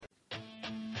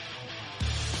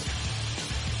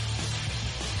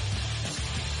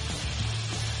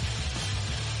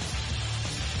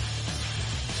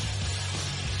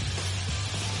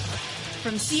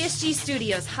From CSG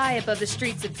Studios high above the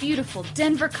streets of beautiful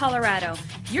Denver, Colorado,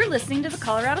 you're listening to the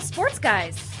Colorado Sports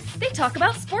Guys. They talk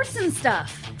about sports and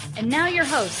stuff. And now your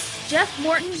hosts, Jeff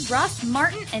Morton, Ross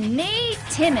Martin, and Nate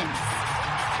Timmons.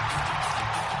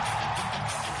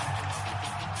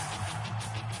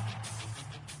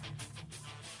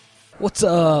 What's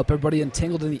up, everybody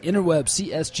entangled in the interweb?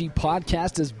 CSG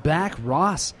Podcast is back.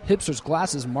 Ross, Hipster's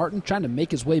Glasses Martin, trying to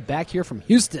make his way back here from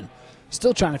Houston.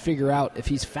 Still trying to figure out if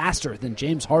he's faster than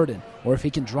James Harden or if he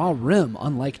can draw rim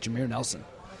unlike Jameer Nelson.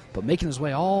 But making his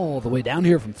way all the way down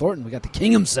here from Thornton, we got the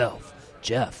king himself,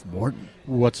 Jeff Morton.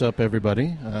 What's up, everybody?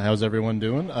 How's everyone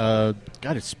doing? God,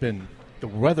 the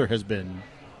weather has been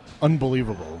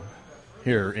unbelievable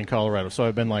here in Colorado. So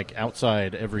I've been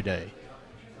outside every day.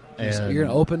 And So you're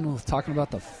going to open with talking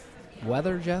about the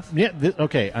weather, Jeff? Yeah,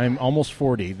 okay, I'm almost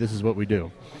 40. This is what we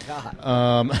do.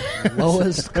 God.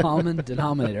 Lowest common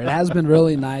denominator. It has been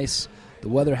really nice. The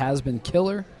weather has been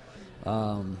killer.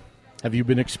 Have you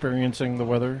been experiencing the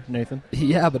weather, Nathan?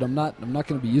 Yeah, but I'm not going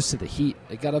to be used to the heat.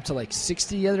 It got up to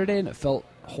 60 the other day, and it felt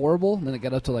horrible. And then it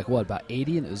got up to about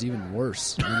 80, and it was even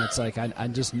worse. And it's I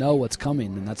just know what's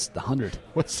coming, and that's the 100.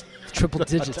 Triple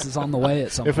digits is on the way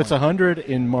at some point. If it's 100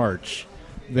 in March,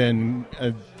 then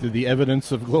the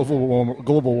evidence of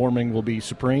global warming will be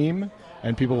supreme,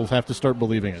 and people will have to start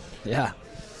believing it. Yeah.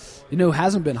 You know who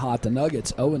hasn't been hot? The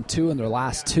Nuggets, 0-2 in their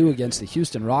last two against the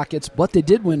Houston Rockets, but they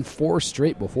did win 4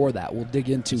 straight before that. We'll dig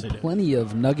into plenty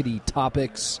of Nuggety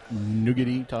topics.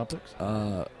 Nuggety topics?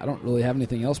 I don't really have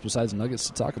anything else besides Nuggets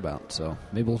to talk about, so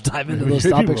maybe we'll dive into those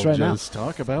topics right now. We'll just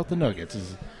talk about the Nuggets.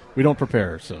 We don't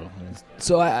prepare, so.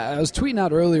 So I was tweeting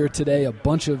out earlier today a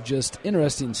bunch of just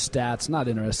interesting stats, not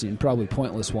interesting, probably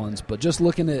pointless ones, but just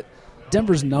looking at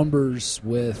Denver's numbers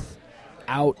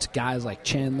without guys like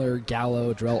Chandler,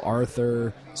 Gallo, Drell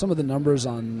Arthur, some of the numbers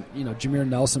on, Jameer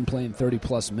Nelson playing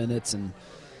 30-plus minutes, and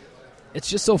it's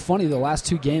just so funny. The last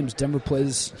 2 games, Denver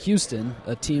plays Houston,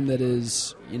 a team that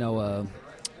is, a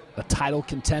title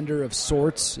contender of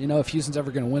sorts. If Houston's ever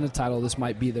going to win a title, this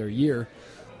might be their year.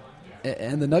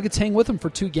 And the Nuggets hang with them for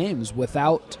 2 games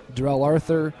without Darrell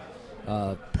Arthur,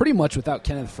 pretty much without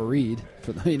Kenneth Faried.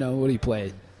 What did he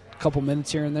play? A couple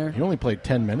minutes here and there? He only played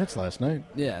 10 minutes last night.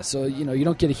 Yeah, so, you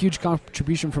don't get a huge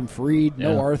contribution from Faried,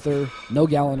 no Arthur, no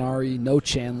Gallinari, no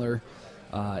Chandler.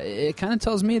 It kind of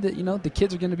tells me that, the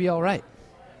kids are going to be all right.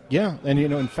 Yeah, and,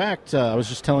 in fact, I was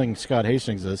just telling Scott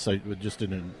Hastings this.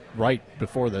 Right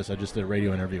before this, I just did a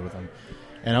radio interview with him.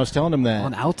 And I was telling him that...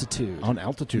 On altitude.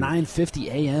 9:50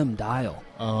 a.m. dial.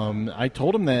 I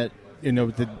told him that,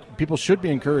 that people should be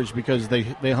encouraged because they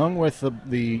hung with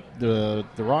the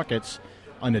Rockets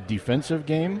on a defensive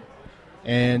game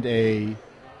and a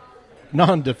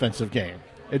non-defensive game.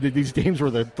 These games were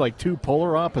the 2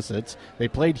 polar opposites. They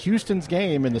played Houston's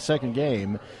game in the second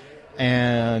game,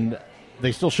 and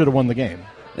they still should have won the game.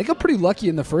 They got pretty lucky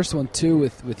in the first one, too,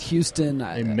 with Houston.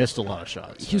 They missed a lot of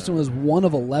shots. Houston was 1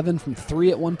 of 11 from 3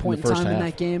 at one point in time in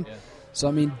that game. Yeah. So,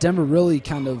 Denver really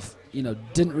kind of,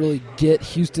 didn't really get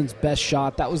Houston's best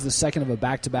shot. That was the second of a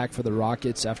back-to-back for the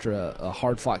Rockets after a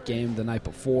hard-fought game the night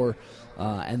before.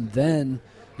 And then,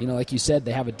 like you said,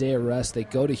 they have a day of rest. They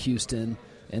go to Houston,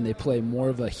 and they play more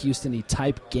of a Houston-y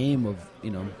type game of,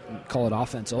 call it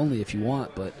offense only if you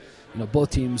want. But, both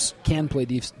teams can play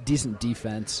decent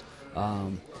defense.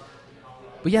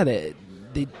 But yeah, they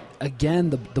again,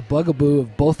 the bugaboo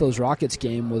of both those Rockets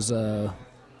game was an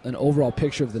overall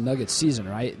picture of the Nuggets season,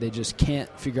 right? They just can't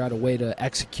figure out a way to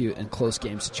execute in close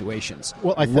game situations.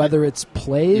 Well, whether it's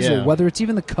plays or whether it's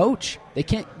even the coach, they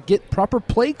can't get proper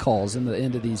play calls in the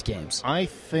end of these games. I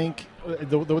think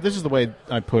this is the way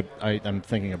I'm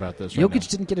thinking about this right now. Jokic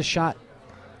didn't get a shot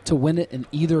to win it in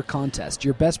either contest.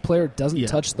 Your best player doesn't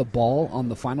touch the ball on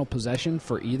the final possession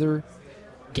for either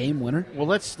game winner. Well,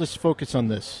 let's focus on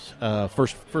this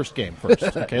first game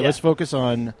first. Okay, Let's focus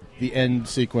on the end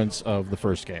sequence of the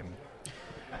first game.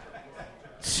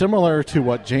 Similar to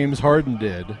what James Harden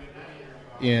did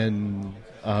in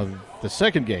the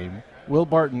second game, Will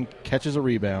Barton catches a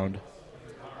rebound,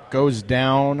 goes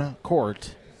down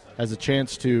court, has a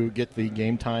chance to get the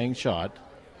game-tying shot,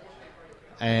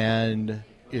 and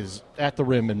is at the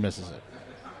rim and misses it.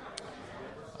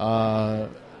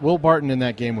 Will Barton in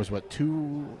that game was,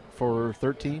 2 for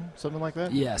 13, something like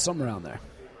that? Yeah, something around there.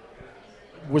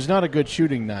 Was not a good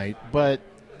shooting night, but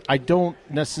I don't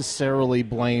necessarily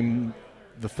blame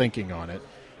the thinking on it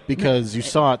because you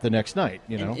saw it the next night,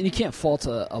 And you can't fault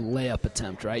a layup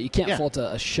attempt, right? You can't fault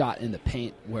a shot in the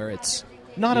paint where it's...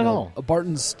 Not at all.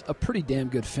 Barton's a pretty damn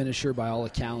good finisher by all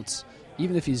accounts.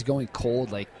 Even if he's going cold,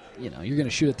 you're going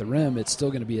to shoot at the rim, it's still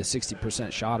going to be a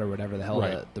 60% shot or whatever the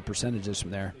hell the percentage is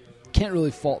from there. Can't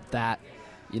really fault that.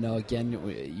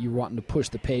 again, you're wanting to push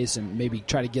the pace and maybe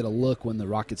try to get a look when the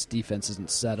Rockets' defense isn't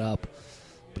set up.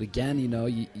 But again,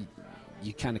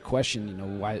 you kind of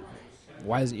question,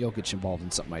 why isn't Jokic involved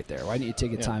in something right there? Why didn't you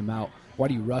take a timeout? Why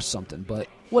do you rush something? But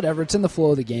whatever, it's in the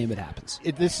flow of the game. It happens.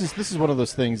 This is one of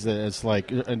those things that it's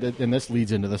like, and this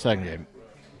leads into the second game.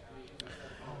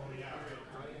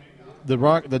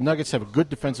 The Nuggets have a good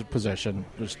defensive possession.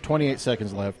 There's 28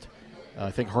 seconds left.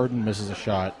 I think Harden misses a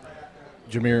shot.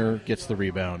 Jameer gets the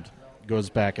rebound, goes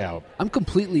back out. I'm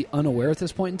completely unaware at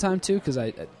this point in time, too, because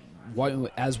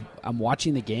as I'm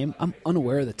watching the game, I'm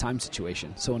unaware of the time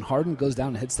situation. So when Harden goes down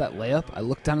and hits that layup, I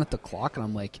look down at the clock, and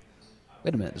I'm like,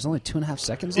 wait a minute, there's only 2.5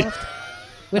 seconds left?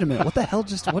 Wait a minute, what did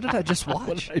I just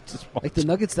watch? Like the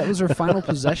Nuggets, that was their final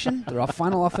possession? Their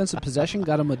final offensive possession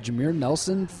got them a Jameer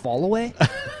Nelson fall-away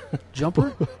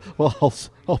jumper? Well,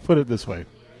 I'll put it this way.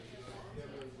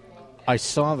 I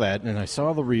saw that, and I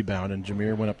saw the rebound, and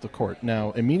Jameer went up the court.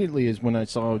 Now, immediately as when I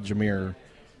saw Jameer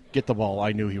get the ball,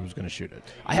 I knew he was going to shoot it.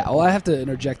 I have to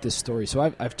interject this story. So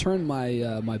I've turned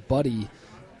my buddy,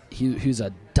 who's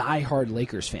a diehard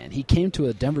Lakers fan. He came to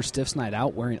a Denver Stiffs night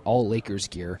out wearing all Lakers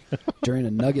gear during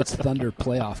a Nuggets Thunder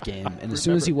playoff game. And as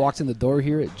soon as he walked in the door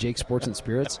here at Jake Sports and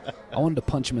Spirits, I wanted to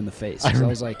punch him in the face. Because I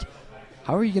was like,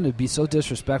 how are you going to be so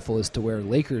disrespectful as to wear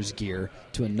Lakers gear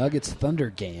to a Nuggets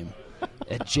Thunder game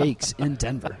at Jake's in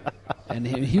Denver? And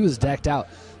he was decked out.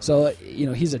 So,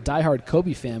 he's a diehard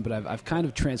Kobe fan, but I've kind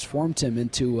of transformed him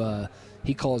into,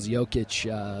 he calls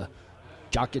Jokic,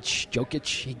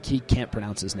 Jokic. He can't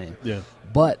pronounce his name. Yeah.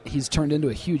 But he's turned into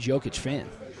a huge Jokic fan.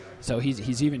 So he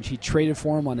traded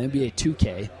for him on NBA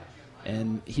 2K,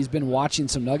 and he's been watching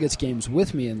some Nuggets games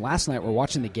with me. And last night we're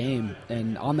watching the game,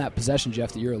 and on that possession,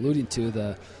 Jeff, that you're alluding to,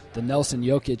 the Nelson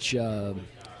Jokic.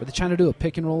 Were they trying to do a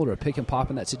pick and roll or a pick and pop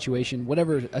in that situation?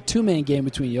 Whatever, a two-man game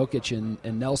between Jokic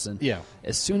and Nelson. Yeah.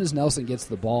 As soon as Nelson gets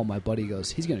the ball, my buddy goes,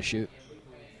 he's going to shoot.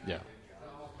 Yeah.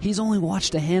 He's only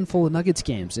watched a handful of Nuggets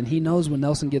games, and he knows when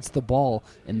Nelson gets the ball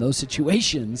in those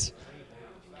situations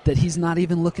that he's not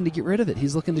even looking to get rid of it.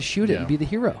 He's looking to shoot it and be the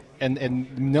hero.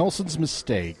 And Nelson's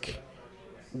mistake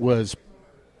was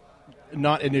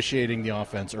not initiating the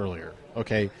offense earlier.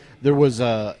 Okay, there was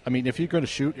if you're going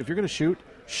to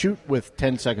shoot with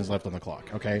 10 seconds left on the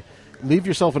clock. Okay, leave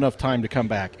yourself enough time to come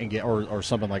back and get or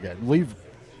something like that.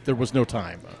 There was no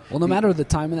time. Well, no matter the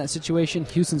time in that situation,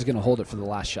 Houston's going to hold it for the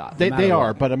last shot. They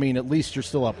are, but at least you're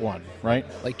still up one, right?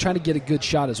 Like trying to get a good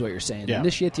shot is what you're saying. Yeah.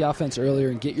 Initiate the offense earlier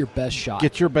and get your best shot.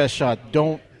 Get your best shot.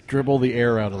 Don't dribble the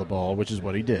air out of the ball, which is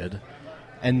what he did,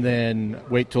 and then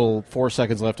wait till 4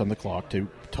 seconds left on the clock to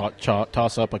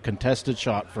toss up a contested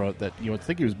shot for that. I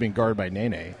think he was being guarded by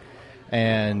Nene,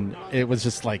 and it was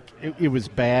just like it was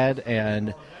bad.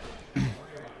 And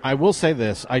I will say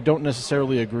this: I don't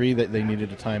necessarily agree that they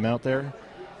needed a timeout there.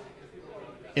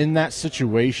 In that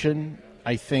situation,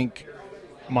 I think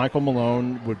Michael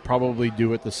Malone would probably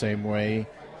do it the same way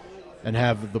and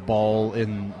have the ball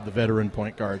in the veteran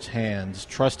point guard's hands,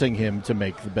 trusting him to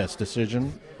make the best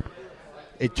decision.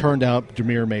 It turned out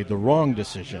Jameer made the wrong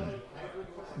decision,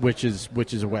 which is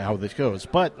how this goes.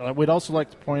 But I would also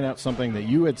like to point out something that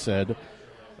you had said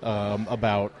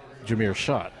about Jameer's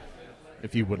shot,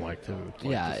 if you would like to.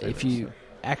 If you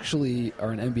actually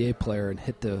are an NBA player and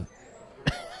hit the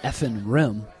effing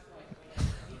rim.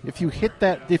 If you hit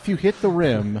the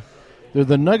rim,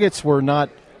 the Nuggets were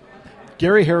not.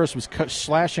 Gary Harris was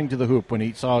slashing to the hoop when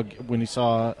he saw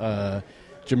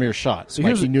Jameer's shot. So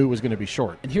he knew it was going to be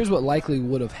short. And here's what likely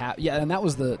would have happened. Yeah, and that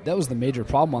was the major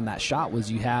problem on that shot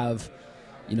was you have,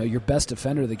 your best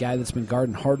defender, the guy that's been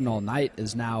guarding Harden all night,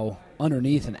 is now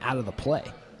underneath and out of the play.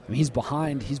 He's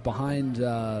behind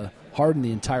Harden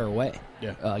the entire way.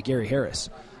 Yeah. Gary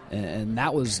Harris, and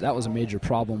that was a major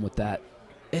problem with that.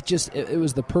 It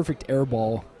was the perfect air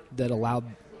ball that allowed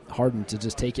Harden to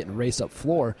just take it and race up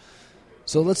floor.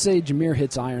 So let's say Jameer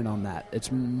hits iron on that.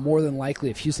 It's more than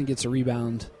likely if Houston gets a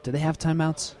rebound. Do they have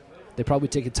timeouts? They probably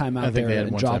take a timeout there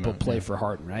and drop a play for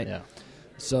Harden, right? Yeah.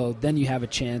 So then you have a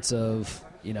chance of,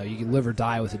 you can live or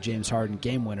die with a James Harden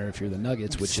game winner if you're the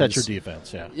Nuggets. Which set your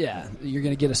defense, yeah. Yeah, you're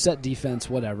going to get a set defense,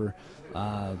 whatever.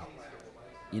 That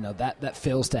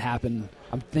fails to happen.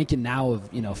 I'm thinking now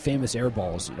of, famous air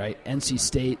balls, right? NC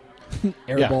State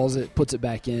airballs it, puts it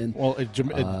back in. Well,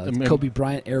 Kobe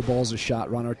Bryant airballs a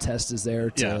shot. Ron Artest is there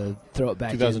to throw it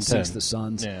back in, sinks the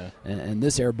Suns. Yeah. And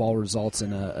this airball results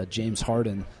in a James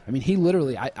Harden. He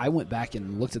literally, I went back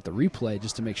and looked at the replay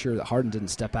just to make sure that Harden didn't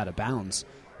step out of bounds.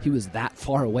 He was that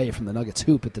far away from the Nuggets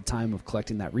hoop at the time of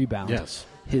collecting that rebound. Yes.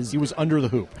 He was under the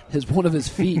hoop. One of his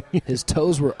feet, his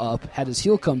toes were up. Had his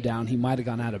heel come down, he might have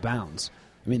gone out of bounds.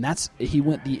 He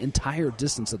went the entire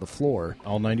distance of the floor.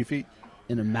 All 90 feet?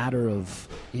 in a matter of,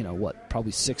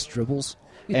 probably 6 dribbles.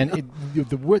 And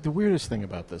the weirdest thing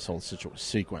about this whole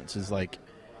sequence is, like,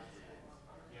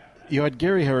 you had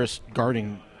Gary Harris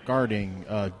guarding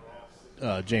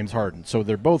James Harden. So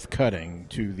they're both cutting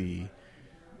to the –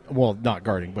 well, not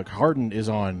guarding, but Harden is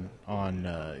on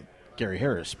Gary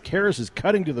Harris. Harris is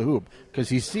cutting to the hoop because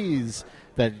he sees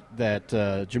that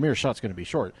Jameer's shot's going to be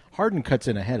short. Harden cuts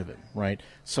in ahead of him, right?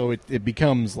 So it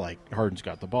becomes like Harden's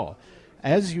got the ball.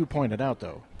 As you pointed out,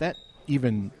 though, that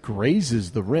even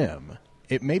grazes the rim.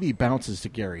 It maybe bounces to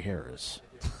Gary Harris.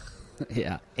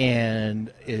 Yeah.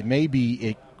 And it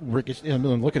maybe look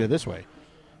at it this way.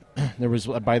 There was,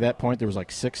 by that point, there was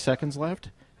like 6 seconds left.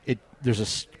 There's a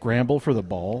scramble for the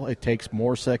ball. It takes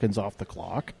more seconds off the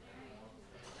clock.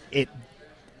 The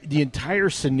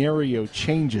entire scenario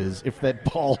changes if that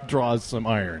ball draws some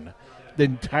iron. The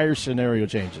entire scenario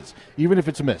changes, even if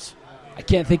it's a miss. I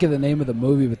can't think of the name of the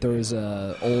movie, but there was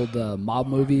an old mob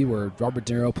movie where Robert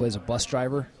De Niro plays a bus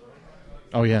driver.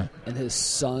 Oh, yeah. And his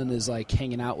son is, like,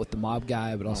 hanging out with the mob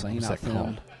guy, but also hanging out with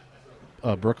him.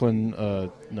 Brooklyn,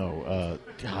 God,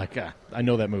 I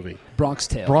know that movie. Bronx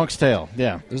Tale. Bronx Tale,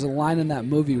 yeah. There's a line in that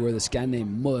movie where this guy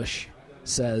named Mush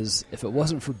says, if it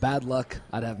wasn't for bad luck,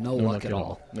 I'd have no luck at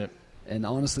all. Yep. And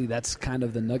honestly, that's kind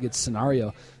of the Nuggets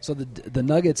scenario. So the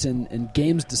Nuggets in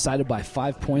games decided by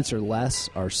 5 points or less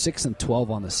are 6-12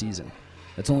 on the season.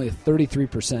 That's only a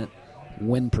 33%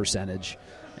 win percentage.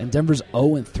 And Denver's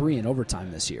 0-3 in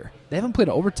overtime this year. They haven't played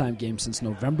an overtime game since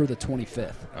November the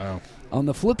 25th. Oh. On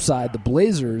the flip side, the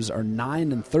Blazers are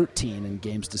 9-13 in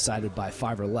games decided by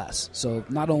 5 or less. So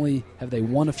not only have they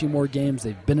won a few more games,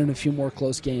 they've been in a few more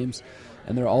close games,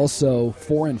 and they're also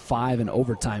 4-5 in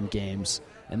overtime games.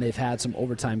 And they've had some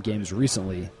overtime games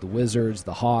recently. The Wizards,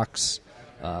 the Hawks,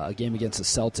 a game against the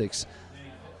Celtics.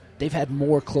 They've had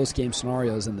more close game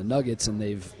scenarios than the Nuggets, and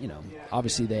they've,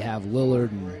 obviously they have Lillard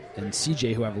and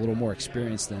CJ who have a little more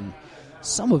experience than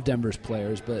some of Denver's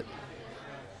players. But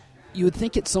you would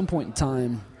think at some point in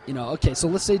time, okay, so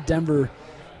let's say Denver,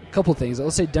 a couple of things.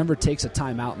 Let's say Denver takes a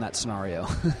timeout in that scenario.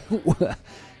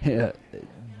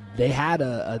 They had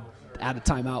a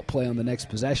timeout play on the next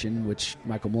possession, which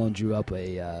Michael Malone drew up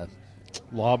a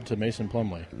lob to Mason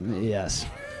Plumlee. Yes.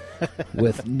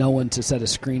 With no one to set a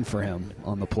screen for him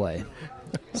on the play.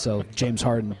 So James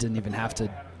Harden didn't even have to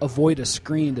avoid a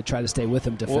screen to try to stay with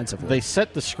him defensively. Well, they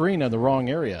set the screen in the wrong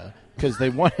area because they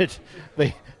wanted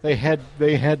they had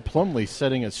Plumlee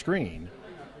setting a screen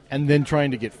and then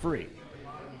trying to get free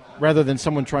rather than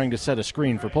someone trying to set a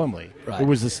screen for Plumlee. Right.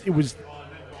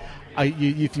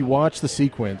 If you watch the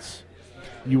sequence,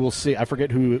 you will see. I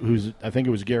forget who's. I think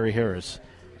it was Gary Harris.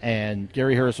 And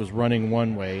Gary Harris was running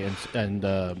one way and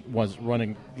was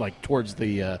running like towards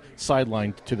the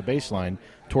sideline to the baseline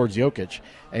towards Jokic,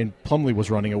 and Plumlee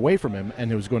was running away from him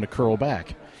and it was going to curl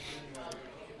back.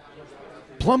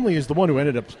 Plumlee is the one who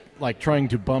ended up like trying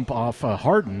to bump off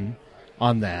Harden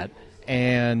on that,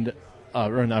 and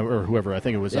or whoever, I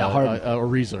think it was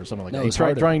Ariza or something like that. He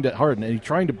tried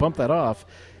trying to bump that off.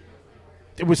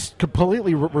 It was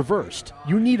completely reversed.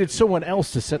 You needed someone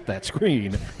else to set that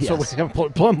screen so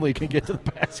Plumlee can get to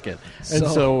the basket. And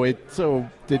so it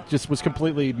just was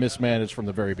completely mismanaged from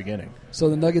the very beginning. So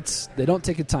the Nuggets, they don't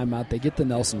take a timeout. They get the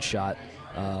Nelson shot.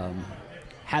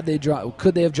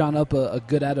 Could they have drawn up a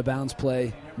good out-of-bounds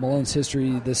play? Malone's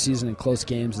history this season in close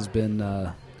games has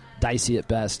been dicey at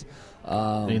best.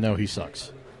 He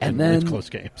sucks. And then close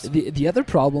games. The other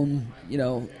problem,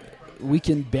 we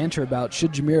can banter about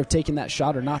should Jameer have taken that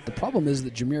shot or not. The problem is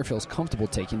that Jameer feels comfortable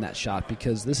taking that shot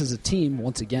because this is a team,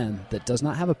 once again, that does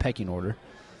not have a pecking order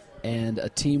and a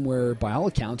team where, by all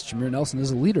accounts, Jameer Nelson is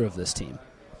a leader of this team.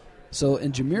 So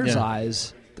in Jameer's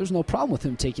eyes, there's no problem with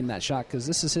him taking that shot because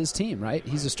this is his team, right?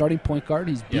 He's a starting point guard.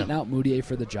 He's beaten out Moutier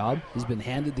for the job. He's been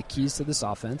handed the keys to this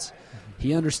offense.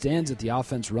 He understands that the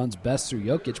offense runs best through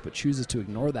Jokic, but chooses to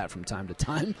ignore that from time to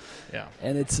time. Yeah,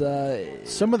 and it's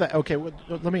some of that. Okay,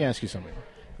 let me ask you something.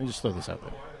 Let me just throw this out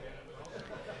there.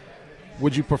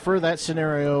 Would you prefer that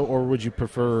scenario, or would you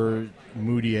prefer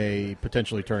Moutier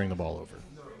potentially turning the ball over?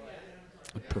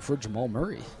 I'd prefer Jamal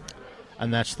Murray.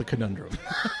 And that's the conundrum.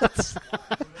 I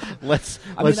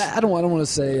don't want to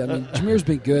say. Jameer's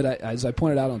been good. As I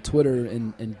pointed out on Twitter,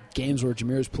 in games where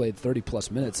Jameer's played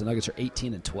 30-plus minutes, the Nuggets are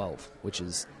 18-12, which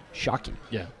is shocking.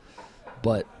 Yeah,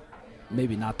 but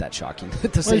maybe not that shocking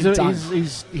at the same time. He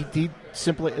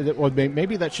simply. Well,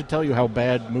 maybe that should tell you how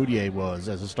bad Moutier was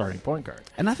as a starting point guard.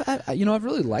 And I've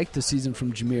really liked the season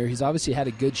from Jameer. He's obviously had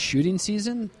a good shooting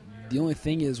season. The only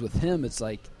thing is with him, it's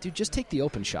like, dude, just take the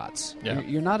open shots. Yeah.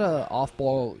 You're not a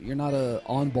off-ball, you're not a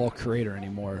on-ball creator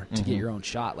anymore to get your own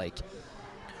shot. Like,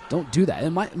 don't do that.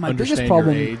 And my biggest Understand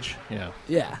problem, your age.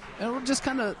 yeah, and we're just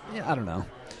kind of, I don't know.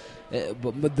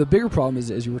 But the bigger problem is,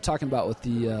 as you were talking about with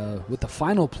the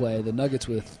final play, the Nuggets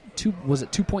with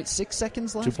 2.6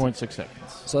 seconds left? 2.6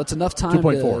 seconds. So it's enough time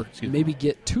to maybe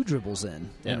get 2 dribbles in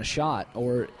yeah. a shot,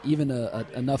 or even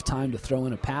enough time to throw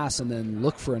in a pass and then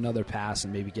look for another pass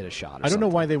and maybe get a shot. I don't know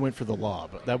why they went for the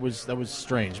lob. That was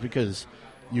strange, because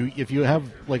if you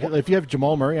have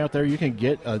Jamal Murray out there, you can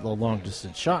get a long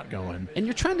distance shot going. And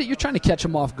you're trying to catch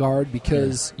him off guard,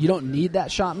 because you don't need that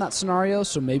shot in that scenario.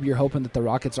 So maybe you're hoping that the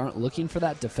Rockets aren't looking for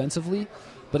that defensively.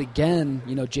 But again,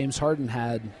 James Harden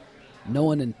had no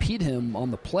one impede him on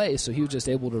the play, so he was just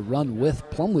able to run with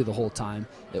Plumlee the whole time.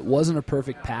 It wasn't a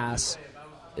perfect pass.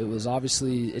 It was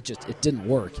obviously it didn't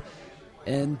work.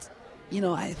 And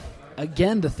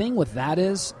again, the thing with that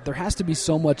is there has to be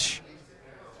so much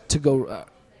to go.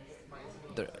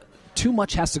 Too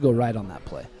much has to go right on that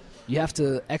play. You have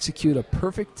to execute a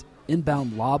perfect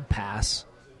inbound lob pass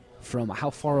from, how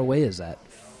far away is that?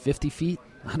 50 feet?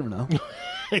 I don't know.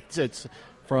 It's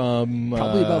from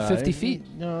probably about 50 feet.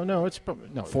 No, it's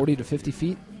probably 40 to 50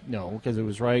 feet. No, because it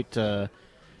was right. It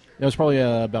was probably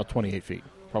about 28 feet,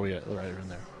 probably right around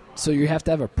there. So you have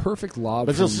to have a perfect lob,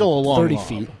 but it's still a long 30 lob.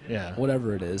 feet, yeah,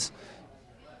 whatever it is.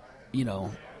 You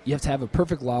have to have a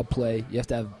perfect lob play. You have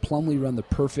to have Plumlee run the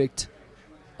perfect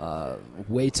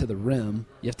way to the rim.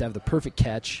 You have to have the perfect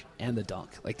catch and the dunk.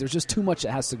 Like, there's just too much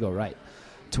that has to go right.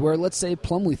 To where, let's say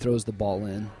Plumlee throws the ball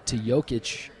in to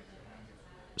Jokic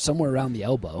somewhere around the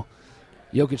elbow.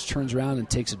 Jokic turns around and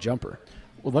takes a jumper.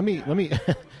 Well, let me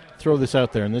throw this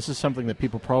out there, and this is something that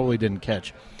people probably didn't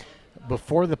catch.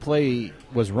 Before the play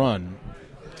was run,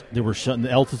 the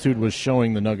altitude was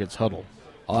showing the Nuggets huddle.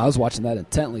 Oh, I was watching that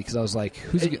intently, because I was like,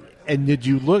 "Who's he?" And did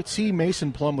you see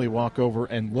Mason Plumlee walk over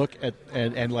and look at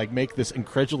and like make this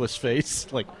incredulous face?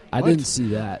 Like, I didn't see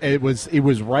that. It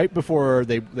was right before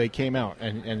they came out,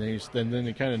 and then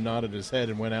he kind of nodded his head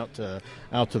and went out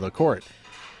to the court.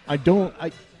 You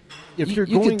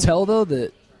could tell though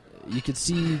that you could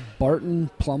see Barton,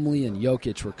 Plumlee, and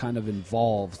Jokic were kind of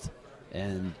involved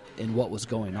in what was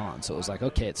going on. So it was like,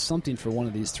 okay, it's something for one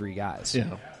of these 3 guys.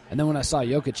 Yeah. And then when I saw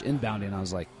Jokic inbounding, I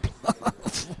was like,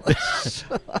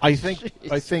 I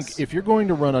think if you're going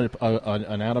to run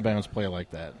an out of bounds play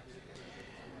like that,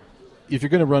 if you're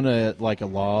going to run a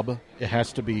lob, it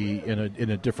has to be in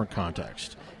a different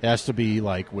context. It has to be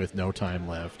like with no time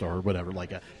left or whatever,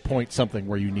 like a point something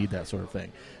where you need that sort of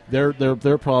thing.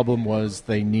 Their problem was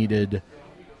they needed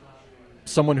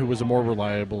someone who was a more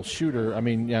reliable shooter. I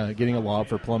mean, yeah, getting a lob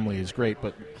for Plumlee is great,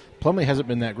 but Plumlee hasn't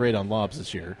been that great on lobs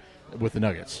this year with the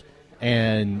Nuggets.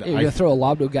 And you're going to throw a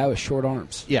lob to a guy with short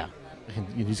arms. Yeah. And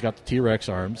he's got the T-Rex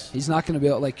arms. He's not going to be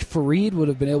able, like, Fareed would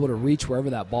have been able to reach wherever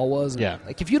that ball was. And,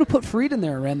 like, if you'd have put Fareed in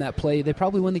there and ran that play, they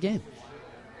probably win the game.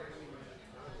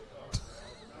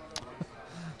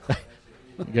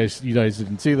 You guys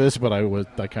didn't see this, but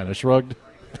I kind of shrugged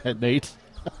at Nate.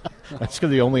 That's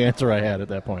the only answer I had at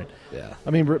that point. Yeah. I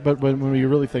mean, but when you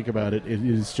really think about it, it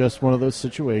is just one of those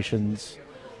situations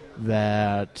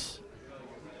that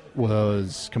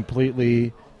was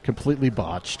completely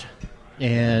botched,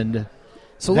 and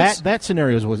so that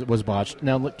scenario was botched.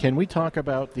 Now, can we talk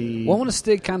about the? Well, I want to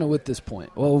stay kind of with this point.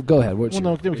 Well, go ahead.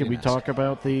 Can we talk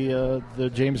about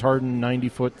the James Harden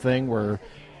 90-foot thing where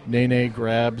Nene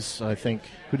grabs? I think,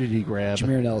 who did he grab?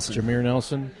 Jameer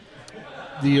Nelson.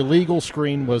 The illegal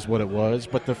screen was what it was,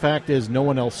 but the fact is, no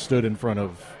one else stood in front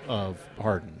of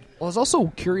Harden. Well, I was also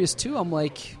curious, too. I'm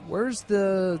like, where's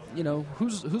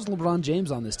who's LeBron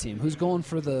James on this team? Who's going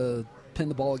for the pin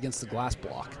the ball against the glass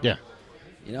block? Yeah.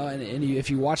 And if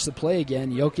you watch the play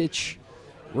again, Jokic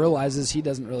realizes he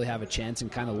doesn't really have a chance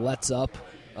and kind of lets up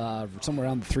somewhere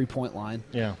around the three-point line.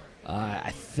 Yeah. I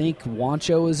think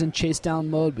Wancho is in chase-down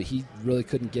mode, but he really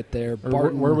couldn't get there.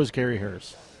 Where was Gary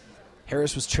Harris?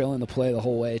 Harris was trailing the play the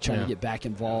whole way, trying to get back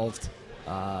involved.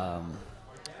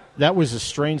 That was a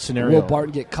strange scenario. Will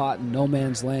Barton get caught in no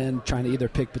man's land, trying to either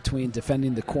pick between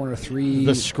defending the corner 3.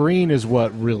 The screen is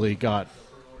what really got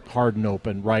Harden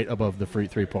open right above the free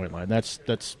three-point line.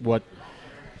 That's what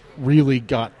really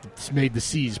made the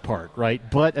C's part, right?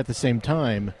 But at the same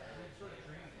time,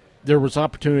 there was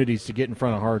opportunities to get in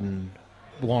front of Harden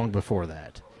long before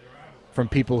that from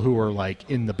people who were like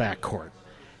in the backcourt.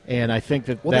 And I think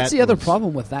that's the other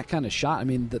problem with that kind of shot. I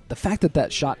mean, the fact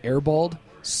that shot airballed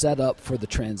set up for the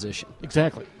transition.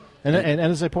 Exactly. And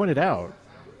as I pointed out,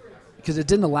 because it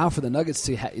didn't allow for the Nuggets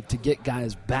to get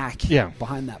guys back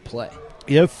behind that play.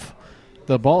 If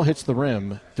the ball hits the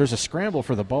rim, there's a scramble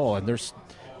for the ball, and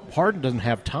Harden doesn't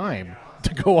have time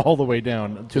to go all the way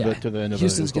down to the end of the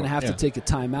Houston's going to have to take a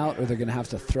timeout, or they're going to have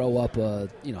to throw up a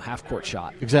half court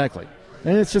shot. Exactly,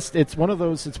 and it's one of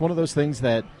those things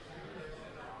that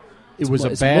it was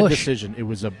a bad decision. It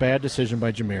was a bad decision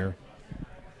by Jameer.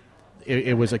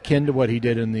 It was akin to what he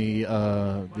did in the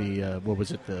what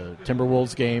was it, the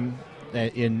Timberwolves game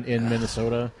in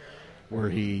Minnesota, where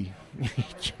he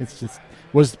just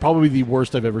was probably the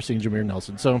worst I've ever seen Jameer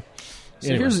Nelson. So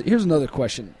anyway. Here's another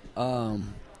question.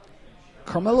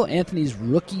 Carmelo Anthony's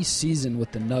rookie season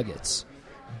with the Nuggets.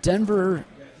 Denver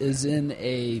is in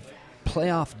a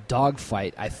playoff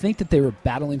dogfight. I think that they were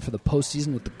battling for the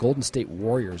postseason with the Golden State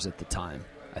Warriors at the time.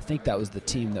 I think that was the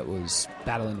team that was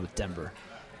battling with Denver.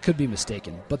 Could be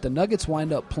mistaken. But the Nuggets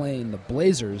wind up playing the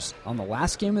Blazers on the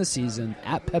last game of the season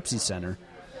at Pepsi Center.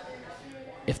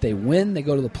 If they win, they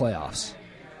go to the playoffs.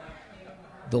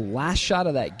 The last shot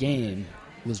of that game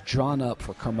was drawn up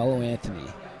for Carmelo Anthony,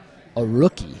 a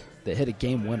rookie that hit a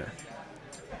game winner.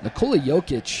 Nikola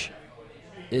Jokic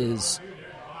is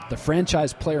the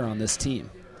franchise player on this team.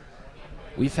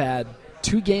 We've had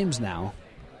 2 games now.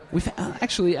 Look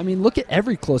at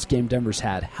every close game Denver's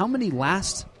had. How many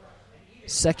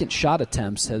last-second shot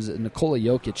attempts has Nikola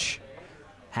Jokic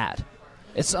had?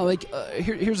 It's like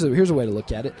here's a way to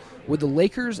look at it. Would the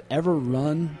Lakers ever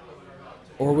run,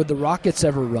 or would the Rockets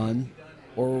ever run,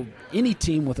 or any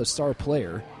team with a star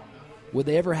player, would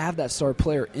they ever have that star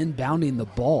player inbounding the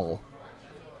ball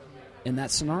in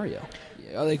that scenario?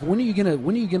 Like, when are you gonna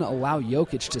allow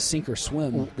Jokic to sink or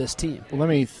swim this team? Well, let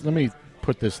me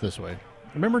put this way.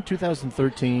 Remember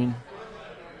 2013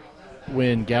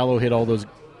 when Gallo hit all those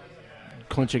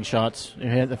clinching shots?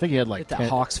 I think he had like that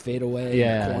Hawks fadeaway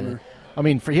in the corner. I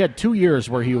mean, he had 2 years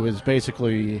where he was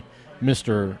basically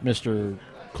Mr.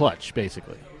 Clutch,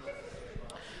 basically.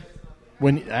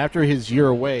 When after his year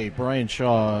away, Brian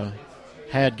Shaw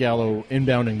had Gallo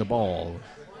inbounding the ball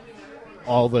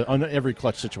on every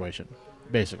clutch situation,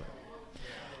 basically,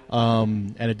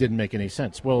 and it didn't make any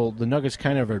sense. Well, the Nuggets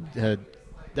kind of had.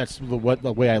 That's the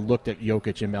way I looked at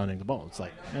Jokic inbounding the ball. It's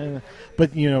like,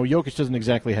 but Jokic doesn't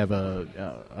exactly have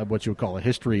a what you would call a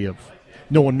history of.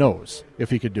 No one knows if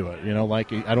he could do it.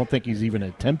 I don't think he's even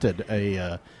attempted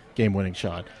a game-winning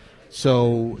shot.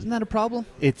 So isn't that a problem?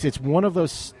 It's one of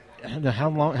those. I don't know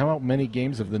how many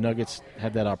games have the Nuggets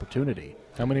had that opportunity?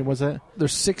 How many was that?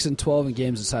 There's 6-12 in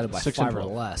games decided by 5 or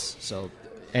less.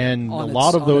 And a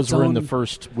lot of those were in the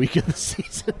first week of the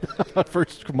season,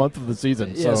 first month of the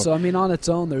season. Yeah, so I mean, on its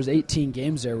own, there's 18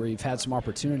 games there where you've had some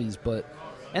opportunities,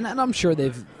 and I'm sure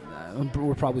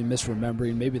we're probably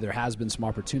misremembering. Maybe there has been some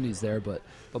opportunities there, but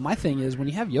my thing is, when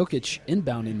you have Jokic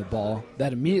inbounding the ball,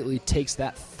 that immediately takes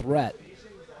that threat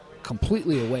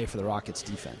completely away for the Rockets'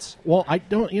 defense. Well, I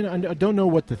don't know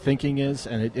what the thinking is,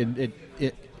 and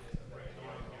it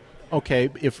okay,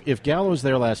 if Gallo's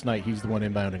there last night, he's the one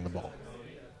inbounding the ball.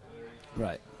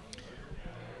 Right.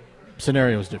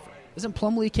 Scenario is different. Isn't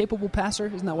Plumlee a capable passer?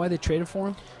 Isn't that why they traded for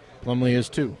him? Plumlee is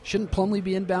too. Shouldn't Plumlee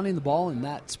be inbounding the ball in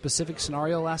that specific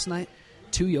scenario last night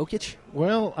to Jokic?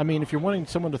 Well, I mean, if you're wanting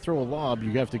someone to throw a lob,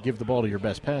 you have to give the ball to your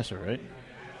best passer, right?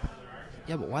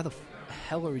 Yeah, but why the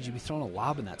hell would you be throwing a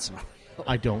lob in that scenario?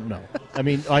 I don't know. I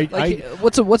mean,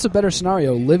 what's a better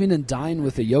scenario? Living and dying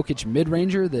with a Jokic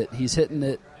mid-ranger that he's hitting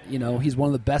it. He's one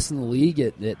of the best in the league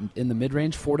in the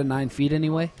mid-range, 4 to 9 feet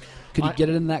anyway. Could you get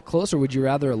it in that close, or would you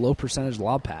rather a low percentage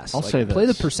lob pass? I'll say this. Play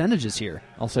the percentages here.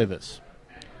 I'll say this.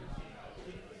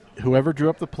 Whoever drew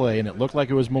up the play, and it looked like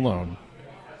it was Malone,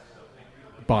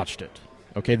 botched it.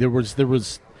 Okay, there was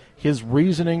his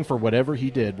reasoning for whatever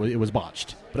he did, it was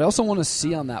botched. But I also want to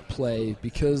see on that play,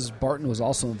 because Barton was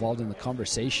also involved in the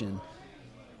conversation,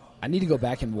 I need to go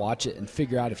back and watch it and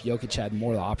figure out if Jokic had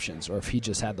more options or if he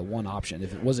just had the one option.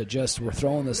 If it was just we're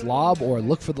throwing this lob, or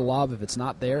look for the lob if it's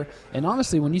not there. And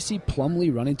honestly, when you see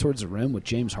Plumlee running towards the rim with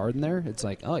James Harden there, it's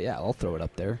like, oh yeah, I'll throw it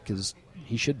up there because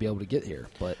he should be able to get here.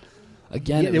 But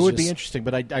again, it would be interesting.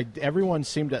 But everyone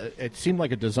seemed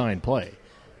like a design play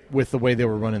with the way they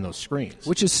were running those screens,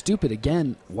 which is stupid.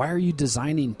 Again, why are you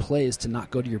designing plays to not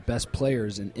go to your best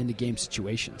players in the game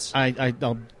situations?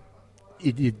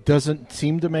 It doesn't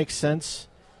seem to make sense.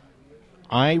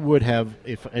 I would have,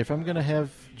 if I'm going to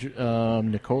have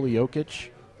Nikola Jokic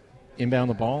inbound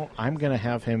the ball, I'm going to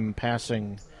have him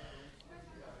passing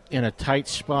in a tight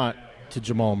spot to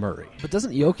Jamal Murray. But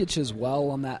doesn't Jokic as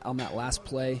well on that last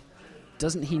play?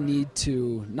 Doesn't he need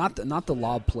to not the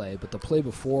lob play, but the play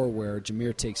before where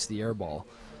Jameer takes the air ball?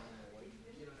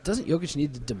 Doesn't Jokic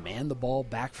need to demand the ball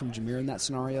back from Jameer in that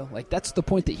scenario? Like, that's the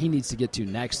point that he needs to get to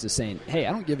next, is saying, hey,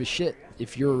 I don't give a shit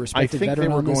if you're a respected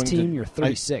veteran on this team, you're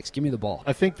 36, give me the ball.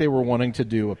 I think they were wanting to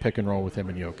do a pick and roll with him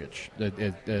and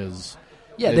Jokic.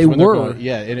 Yeah, they were.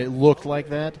 And it looked like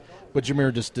that. But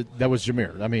Jameer that was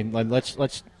Jameer. I mean,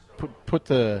 let's put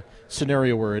the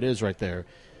scenario where it is right there.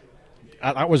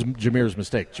 That was Jameer's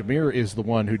mistake. Jameer is the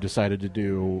one who decided to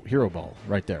do hero ball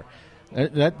right there.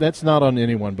 That's not on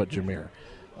anyone but Jameer,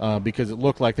 because it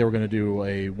looked like they were going to do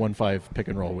a 1-5 pick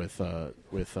and roll with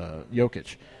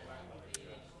Jokic.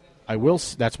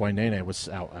 That's why Nene was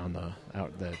out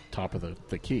the top of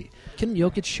the key. Can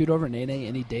Jokic shoot over Nene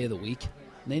any day of the week?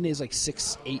 Nene is like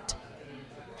 6'8".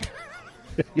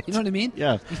 You know what I mean?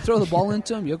 Yeah. You throw the ball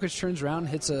into him, Jokic turns around,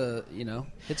 hits a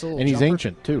little and he's jumper.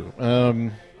 Ancient too.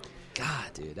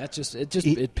 God, dude,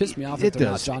 it pissed me off that they're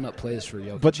not drawing up plays for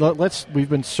Jokic. But we've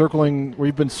been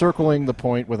circling the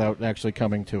point without actually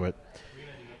coming to it.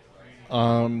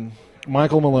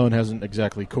 Michael Malone hasn't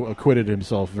exactly acquitted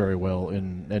himself very well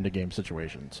in end-of-game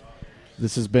situations.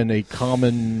 This has been a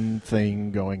common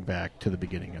thing going back to the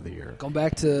beginning of the year. Going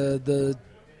back to the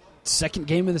second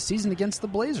game of the season against the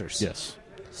Blazers. Yes.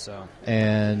 So,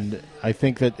 and I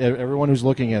think that everyone who's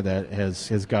looking at that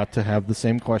has got to have the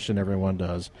same question everyone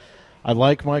does. I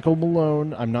like Michael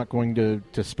Malone. I'm not going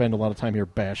to spend a lot of time here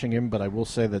bashing him, but I will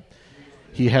say that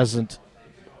he hasn't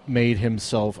made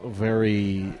himself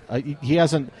he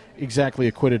hasn't exactly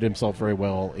acquitted himself very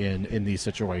well in these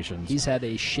situations. He's had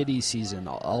a shitty season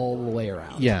all the way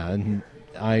around. Yeah, and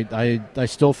I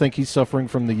still think he's suffering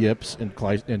from the yips in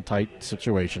tight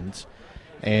situations,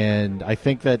 and I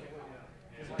think that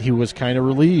he was kind of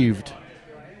relieved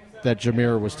that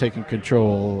Jameer was taking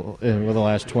control in the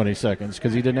last 20 seconds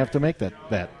because he didn't have to make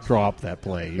that draw up that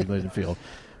play. He didn't feel,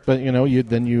 but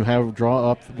then you have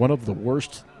draw up one of the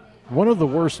worst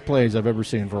plays I've ever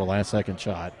seen for a last second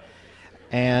shot.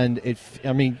 And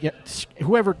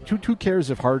who cares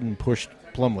if Harden pushed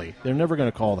Plumlee? They're never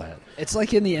going to call that. It's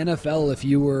like in the NFL if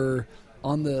you were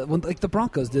like the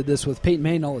Broncos did this with Peyton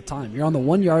Manning all the time. You're on the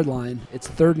 1 yard line, it's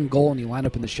 3rd and goal, and you line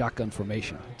up in the shotgun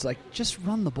formation. It's like, just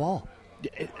run the ball.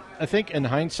 I think in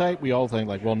hindsight, we all think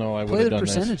like, well, no, I would have done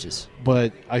percentages. This.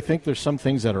 But I think there's some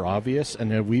things that are obvious,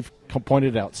 and we've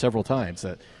pointed out several times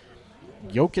that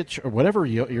Jokic or whatever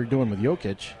you're doing with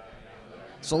Jokic.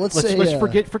 So let's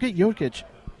forget Jokic.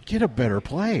 Get a better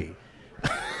play.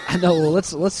 I know. Well,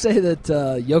 let's say that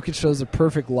Jokic throws a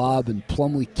perfect lob and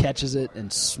Plumlee catches it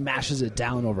and smashes it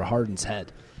down over Harden's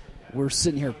head. We're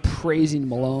sitting here praising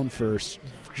Malone for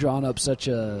drawing up such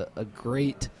a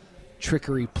great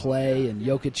trickery play, and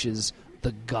Jokic is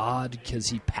the god because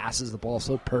he passes the ball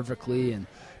so perfectly, and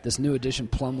this new addition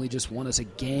Plumlee just won us a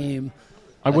game.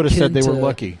 I would have said they were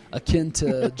lucky. Akin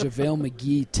to JaVale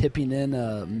McGee tipping in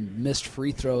a missed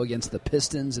free throw against the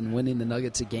Pistons and winning the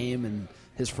Nuggets a game in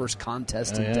his first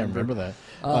contest in Denver. I remember that.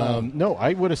 No,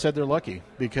 I would have said they're lucky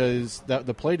because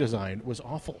the play design was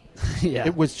awful. Yeah.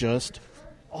 It was just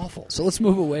awful. So let's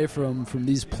move away from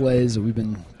these plays that we've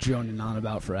been droning on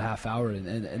about for a half hour,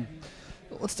 and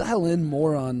let's dial in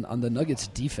more on the Nuggets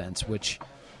defense, which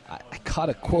I caught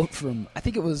a quote from, I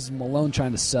think it was Malone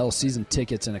trying to sell season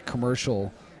tickets in a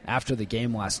commercial after the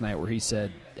game last night where he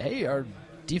said, hey, our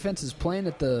defense is playing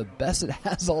at the best it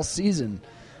has all season,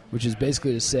 which is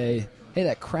basically to say, hey,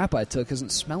 that crap I took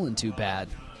isn't smelling too bad.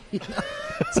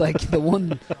 It's like the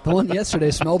one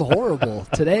yesterday smelled horrible.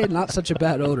 Today, not such a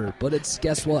bad odor, but it's,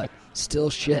 guess what? Still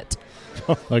shit.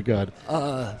 Oh my God!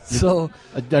 So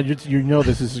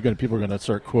this is going. People are going to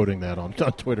start quoting that on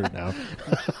Twitter now.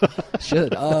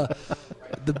 Should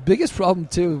the biggest problem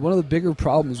too? One of the bigger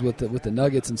problems with the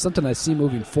Nuggets, and something I see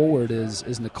moving forward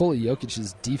is Nikola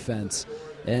Jokic's defense.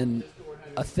 And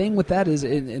a thing with that is,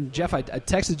 and Jeff, I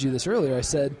texted you this earlier. I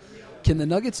said, can the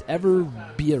Nuggets ever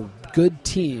be a good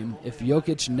team if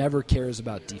Jokic never cares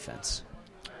about defense?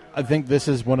 I think this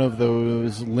is one of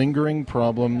those lingering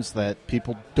problems that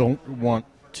people don't want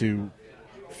to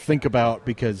think about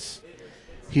because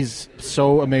he's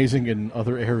so amazing in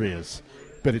other areas.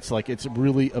 But it's like it's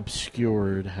really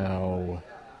obscured how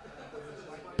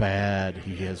bad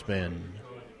he has been,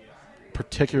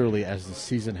 particularly as the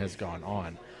season has gone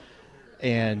on.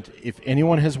 And if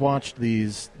anyone has watched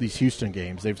these Houston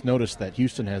games, they've noticed that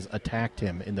Houston has attacked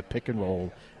him in the pick and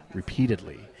roll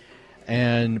repeatedly.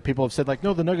 And people have said, like,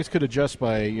 no, the Nuggets could adjust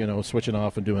by, switching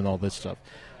off and doing all this stuff.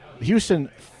 Houston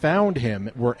found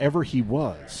him wherever he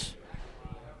was.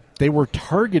 They were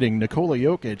targeting Nikola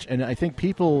Jokic, and I think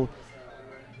people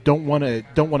don't want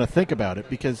to think about it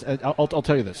because I'll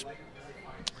tell you this.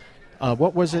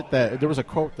 What was it that there was a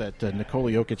quote that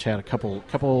Nikola Jokic had a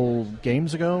couple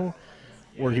games ago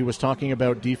where he was talking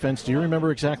about defense. Do you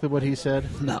remember exactly what he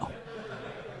said? No.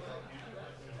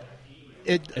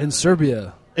 In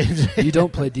Serbia, you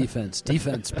don't play defense.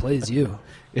 Defense plays you.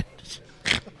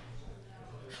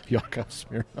 Yakov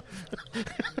Smirnoff.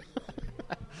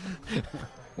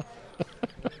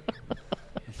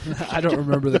 I don't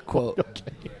remember the quote.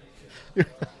 Okay.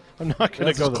 I'm not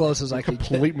going to go as close as I could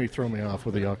completely throw me off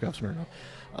with the Yakov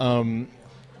Smirnoff.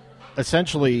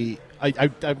 Essentially,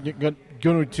 I'm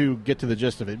going to get to the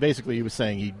gist of it. Basically, he was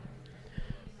saying he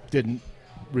didn't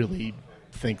really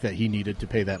think that he needed to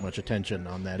pay that much attention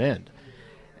on that end.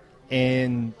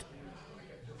 And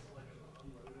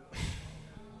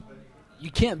you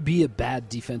can't be a bad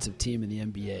defensive team in the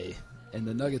NBA, and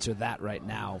the Nuggets are that right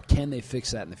now. Can they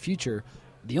fix that in the future?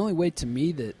 The only way to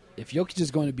me that if Jokic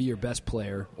is going to be your best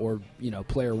player, or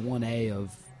player 1A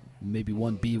of maybe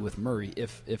 1B with Murray,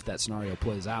 if that scenario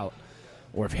plays out,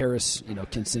 or if Harris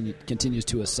continues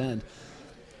to ascend,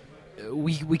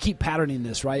 we keep patterning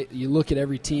this, right? You look at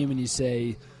every team and you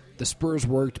say the Spurs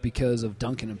worked because of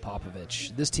Duncan and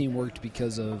Popovich. This team worked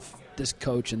because of this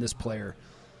coach and this player.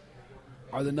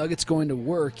 Are the Nuggets going to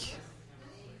work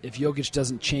if Jokic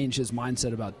doesn't change his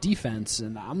mindset about defense?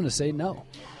 And I'm going to say no.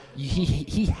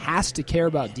 He has to care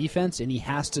about defense, and he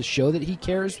has to show that he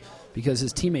cares, because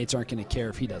his teammates aren't going to care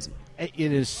if he doesn't.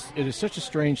 It is such a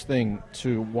strange thing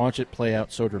to watch it play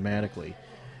out so dramatically.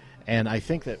 And I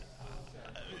think that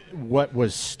what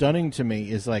was stunning to me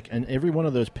is, like, in every one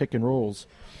of those pick and rolls,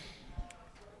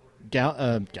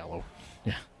 Gallo,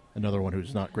 yeah, another one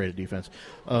who's not great at defense.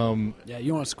 Yeah,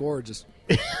 you want to score, just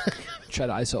try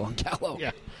to ISO on Gallo.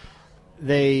 Yeah.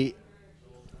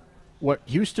 What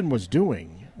Houston was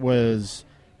doing was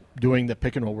doing the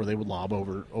pick and roll where they would lob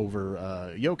over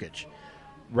Jokic.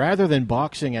 Rather than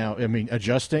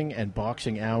adjusting and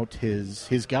boxing out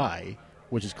his guy,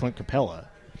 which is Clint Capella,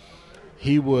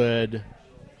 he would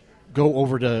go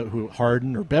over to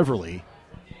Harden or Beverly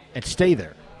and stay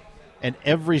there. And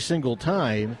every single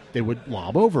time, they would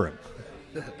lob over him.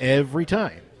 Every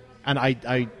time. And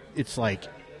it's like,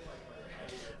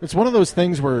 it's one of those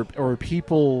things where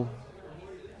people,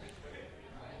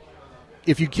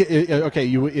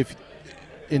 if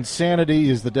insanity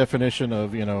is the definition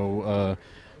of,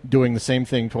 doing the same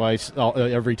thing twice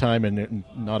every time and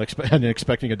not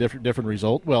expecting a different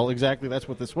result. Well, exactly, that's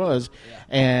what this was. Yeah.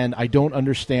 And I don't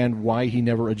understand why he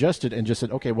never adjusted and just said,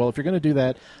 okay, well, if you're going to do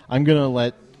that, I'm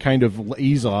going to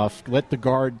ease off, let the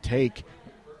guard take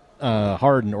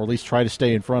Harden, or at least try to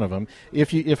stay in front of him.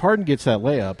 If Harden gets that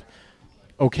layup,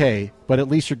 okay, but at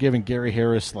least you're giving Gary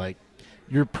Harris, like,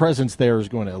 your presence there is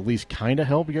going to at least kind of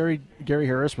help Gary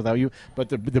Harris without you. But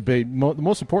the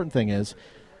most important thing is,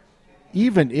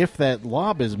 even if that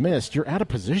lob is missed, you're out of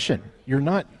position. You're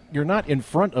not in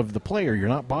front of the player. You're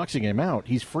not boxing him out.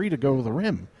 He's free to go to the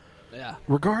rim,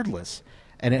 regardless.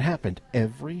 And it happened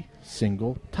every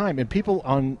single time. And people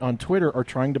on Twitter are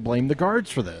trying to blame the guards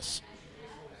for this.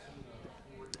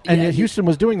 And Houston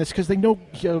was doing this because they know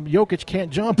Jokic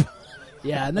can't jump.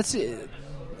 Yeah, and that's it.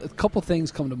 A couple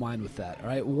things come to mind with that. All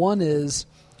right, one is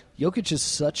Jokic is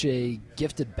such a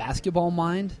gifted basketball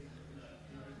mind.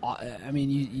 I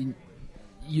mean,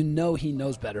 you know he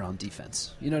knows better on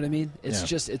defense. You know what I mean? It's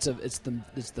just it's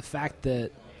the fact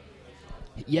that,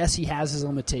 yes, he has his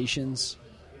limitations,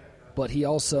 but he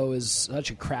also is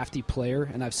such a crafty player,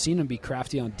 and I've seen him be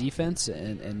crafty on defense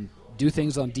and do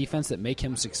things on defense that make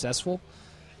him successful,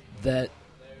 that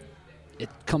it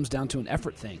comes down to an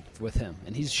effort thing with him,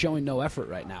 and he's showing no effort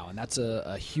right now, and that's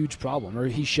a huge problem. Or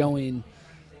he's showing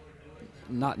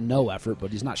not no effort,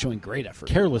 but he's not showing great effort.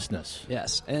 Carelessness.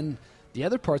 Yes, and the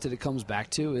other part that it comes back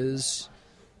to is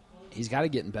he's got to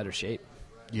get in better shape.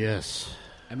 Yes.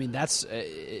 I mean, that's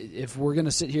if we're going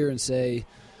to sit here and say,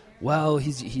 well,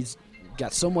 he's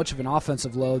got so much of an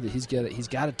offensive load that he's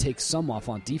got to take some off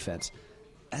on defense.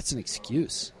 That's an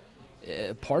excuse.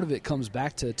 Part of it comes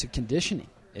back to conditioning.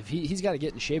 If he's got to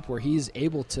get in shape where he's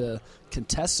able to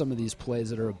contest some of these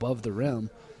plays that are above the rim,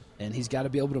 and he's got to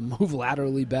be able to move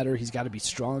laterally better. He's got to be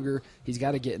stronger. He's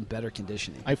got to get in better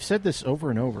conditioning. I've said this over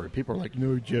and over. People are like,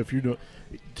 no, Jeff, you don't.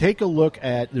 Take a look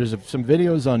at, there's some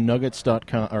videos on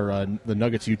Nuggets.com, or on the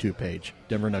Nuggets YouTube page,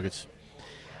 Denver Nuggets,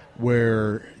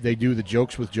 where they do the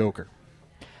jokes with Joker.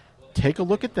 Take a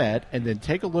look at that, and then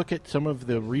take a look at some of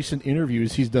the recent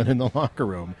interviews he's done in the locker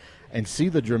room, and see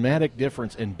the dramatic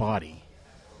difference in body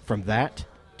from that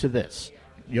to this.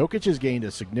 Jokic has gained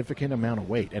a significant amount of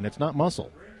weight, and it's not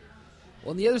muscle.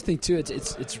 Well, and the other thing too,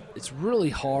 it's really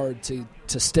hard to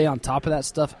stay on top of that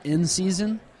stuff in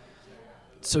season.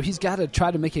 So he's got to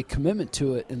try to make a commitment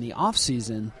to it in the off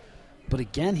season. But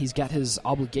again, he's got his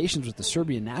obligations with the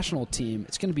Serbian national team.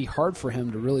 It's going to be hard for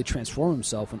him to really transform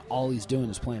himself when all he's doing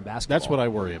is playing basketball. That's what I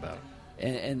worry about.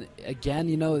 And again,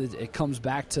 it comes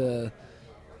back to,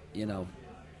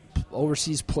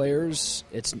 overseas players.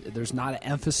 There's not an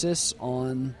emphasis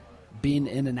on being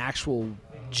in an actual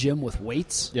gym with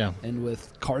weights Yeah. and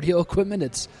with cardio equipment.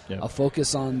 It's a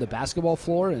focus on the basketball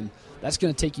floor, and that's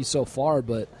going to take you so far.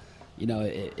 But,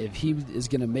 if he is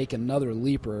going to make another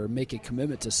leap or make a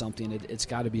commitment to something, it's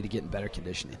got to be to get in better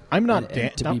conditioning. I'm not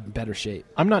to be in better shape.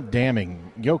 I'm not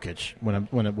damning Jokic when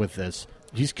I'm with this.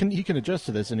 He can adjust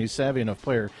to this, and he's savvy enough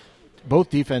player, both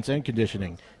defense and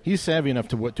conditioning. He's savvy enough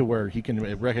to where he can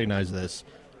recognize this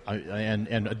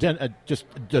and just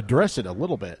address it a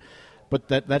little bit. But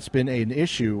that's been an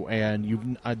issue,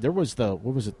 and there was what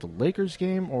was it, the Lakers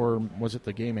game, or was it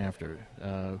the game after?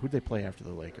 Who'd they play after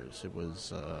the Lakers? It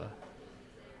was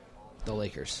the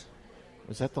Lakers.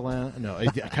 Was that the last? No,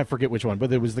 I forget which one,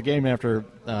 but it was the game after.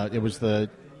 It was the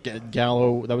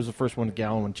Gallo. That was the first one.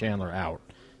 Gallo and Chandler out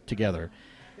together,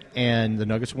 and the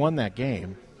Nuggets won that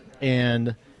game.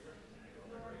 And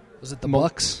was it the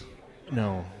Bucks?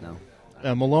 No.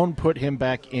 Malone put him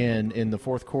back in the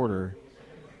fourth quarter.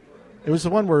 It was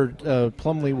the one where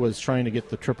Plumlee was trying to get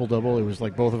the triple-double. It was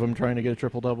like both of them trying to get a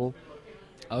triple-double.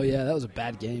 Oh, yeah, that was a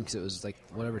bad game because it was like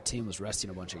whatever team was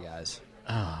resting a bunch of guys.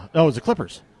 It was the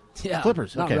Clippers. Yeah,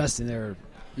 Clippers. Not okay. resting there.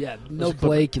 Yeah, no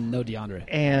Blake and no DeAndre.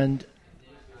 And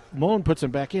Malone puts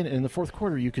him back in the fourth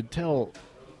quarter. You could tell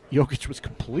Jokic was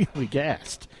completely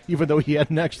gassed, even though he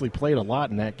hadn't actually played a lot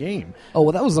in that game. Oh,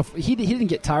 well, that was he didn't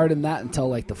get tired in that until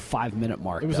like the 5-minute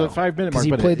mark. It was a 5-minute mark. Because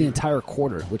he played the entire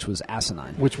quarter, which was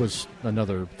asinine. Which was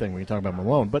another thing when you talk about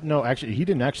Malone. But no, actually, he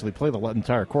didn't actually play the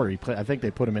entire quarter. I think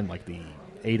they put him in like the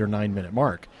 8 or 9 minute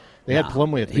mark. They had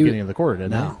Plumlee at the beginning of the quarter,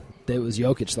 didn't they? It was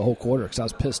Jokic the whole quarter because I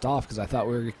was pissed off because I thought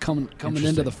we were coming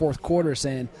into the fourth quarter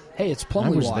saying, hey, it's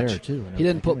Plumlee watch. I was there, too. He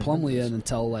didn't put Plumlee in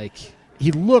until like...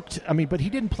 He looked, but he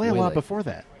didn't play a lot late. Before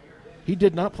that. He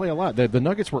did not play a lot. The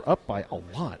Nuggets were up by a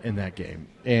lot in that game.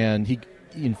 And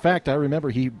in fact, I remember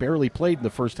he barely played in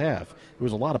the first half. There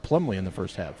was a lot of Plumlee in the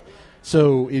first half.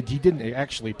 So he didn't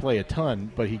actually play a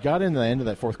ton, but he got in the end of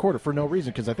that fourth quarter for no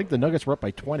reason because I think the Nuggets were up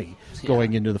by 20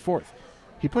 going into the fourth.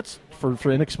 He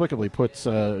inexplicably puts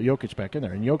Jokic back in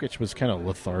there, and Jokic was kind of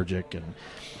lethargic. And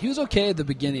he was okay at the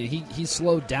beginning. He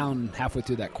slowed down halfway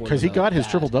through that quarter. Because he got his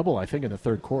triple-double, I think, in the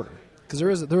third quarter.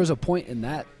 Because there was a point in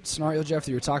that scenario, Jeff,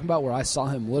 that you were talking about where I saw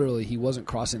him literally, he wasn't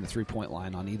crossing the three-point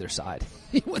line on either side.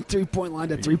 He went three-point line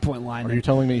to three-point line. Are you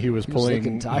telling me he was pulling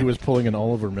an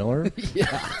Oliver Miller?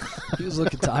 Yeah, he was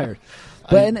looking tired.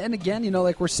 But and again,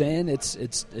 like we're saying, it's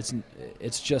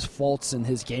just faults in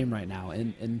his game right now.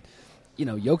 And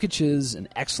Jokic is an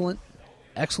excellent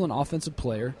offensive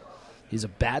player. He's a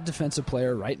bad defensive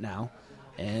player right now.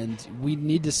 And we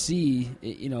need to see,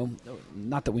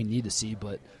 not that we need to see,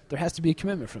 but there has to be a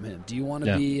commitment from him. Do you want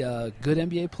to be a good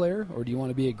NBA player, or do you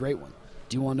want to be a great one?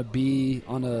 Do you want to be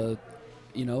on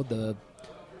the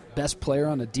best player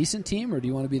on a decent team, or do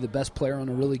you want to be the best player on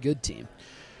a really good team?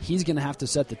 He's going to have to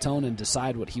set the tone and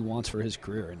decide what he wants for his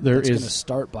career. And it's going to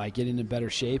start by getting in better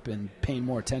shape and paying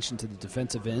more attention to the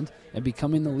defensive end and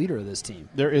becoming the leader of this team.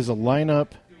 There is a lineup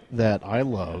that I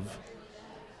love.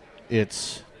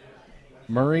 It's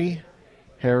Murray,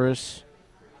 Harris,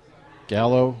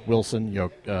 Gallo, Wilson,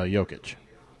 Jokic.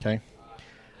 Okay?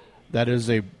 That is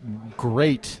a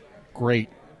great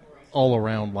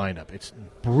all-around lineup. It's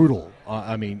brutal.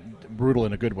 Brutal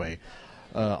in a good way,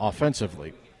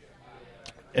 offensively.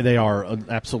 They are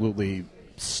absolutely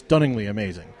stunningly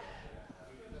amazing.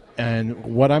 And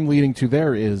what I'm leading to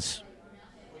there is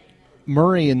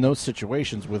Murray in those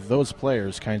situations with those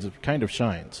players kind of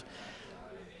shines.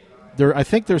 I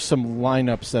think there's some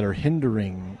lineups that are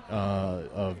hindering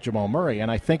of Jamal Murray,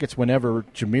 and I think it's whenever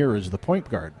Jameer is the point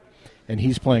guard, and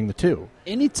he's playing the two.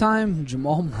 Anytime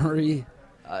Jamal Murray,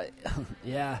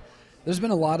 there's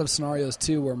been a lot of scenarios,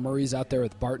 too, where Murray's out there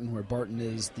with Barton, where Barton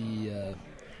is the...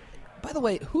 by the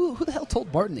way, who the hell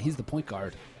told Barton that he's the point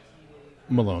guard?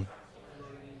 Malone.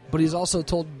 But he's also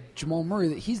told Jamal Murray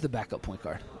that he's the backup point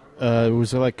guard. It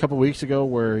was like a couple weeks ago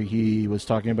where he was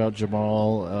talking about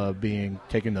Jamal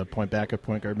taking the backup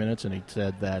point guard minutes, and he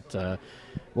said that,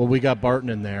 we got Barton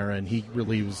in there, and he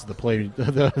relieves the play.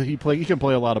 He can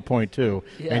play a lot of point too,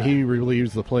 and he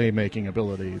relieves the playmaking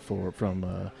ability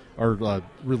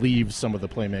relieves some of the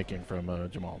playmaking from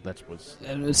Jamal.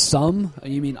 And some.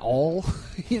 You mean all?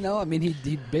 He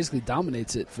basically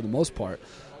dominates it for the most part.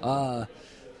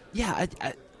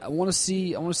 I want to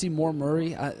see more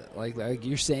Murray. Like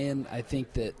you're saying, I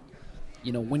think that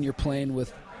when you're playing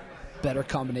with better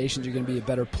combinations, you're going to be a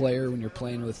better player. When you're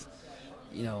playing with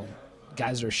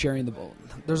guys that are sharing the ball,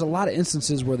 there's a lot of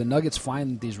instances where the Nuggets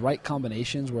find these right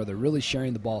combinations where they're really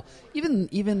sharing the ball.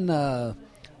 Even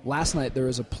last night there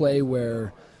was a play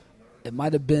where it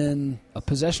might have been a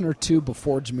possession or two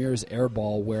before Jameer's air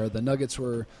ball where the Nuggets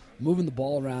were moving the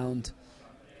ball around.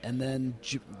 and then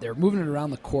they're moving it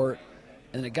around the court,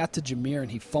 and it got to Jameer,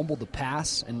 and he fumbled the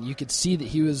pass, and you could see that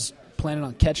he was planning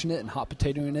on catching it and hot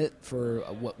potatoing it for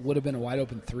what would have been a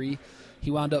wide-open three.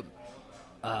 He wound up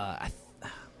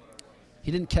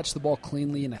he didn't catch the ball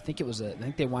cleanly, and I think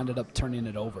they winded up turning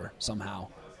it over somehow.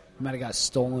 He might have got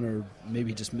stolen, or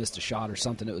maybe just missed a shot or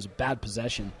something. It was a bad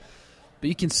possession. But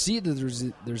you can see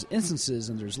that there's instances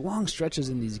and there's long stretches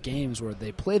in these games where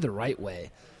they play the right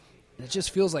way. And it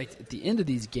just feels like at the end of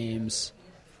these games,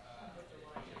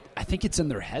 I think it's in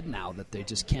their head now that they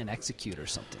just can't execute or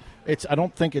something. I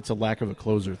don't think it's a lack of a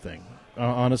closer thing.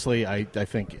 Honestly, I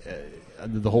think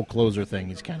the whole closer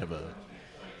thing is kind of a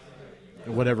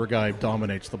whatever guy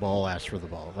dominates the ball asks for the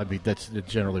ball. I mean, that's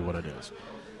generally what it is.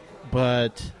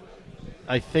 But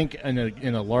I think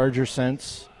in a larger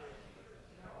sense,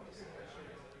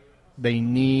 they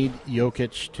need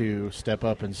Jokic to step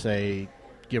up and say,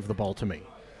 give the ball to me.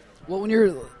 Well,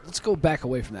 let's go back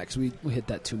away from that because we hit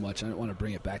that too much. I don't want to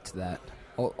bring it back to that.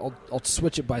 I'll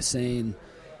switch it by saying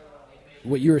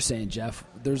what you were saying, Jeff.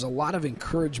 There's a lot of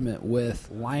encouragement with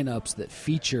lineups that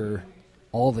feature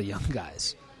all the young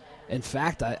guys. In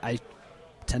fact, I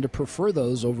tend to prefer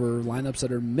those over lineups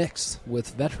that are mixed with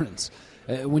veterans.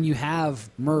 When you have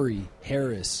Murray,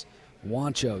 Harris,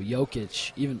 Wancho,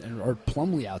 Jokic, or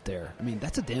Plumlee out there, I mean,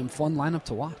 that's a damn fun lineup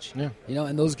to watch. Yeah.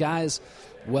 And those guys,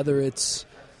 whether it's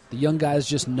the young guys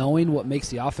just knowing what makes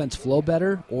the offense flow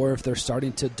better, or if they're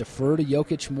starting to defer to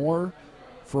Jokic more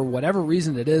for whatever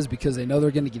reason it is, because they know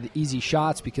they're going to get easy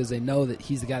shots, because they know that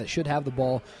he's the guy that should have the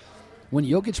ball. When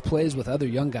Jokic plays with other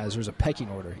young guys, there's a pecking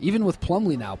order. Even with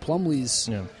Plumlee now, Plumlee's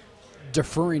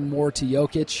deferring more to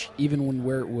Jokic, even when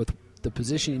with the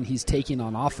positioning he's taking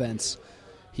on offense,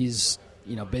 he's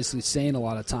basically saying a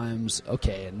lot of times,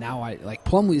 okay, and now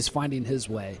Plumlee's finding his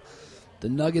way. The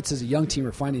Nuggets as a young team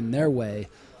are finding their way.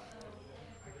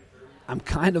 I'm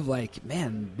kind of like,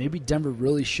 man, maybe Denver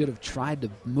really should have tried to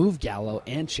move Gallo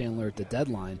and Chandler at the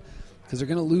deadline, because they're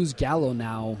going to lose Gallo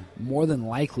now. More than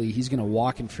likely, he's going to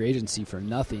walk in free agency for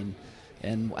nothing.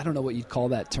 And I don't know what you'd call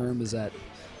that term. Is that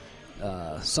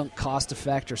sunk cost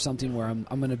effect or something, where I'm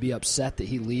going to be upset that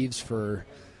he leaves for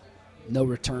no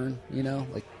return,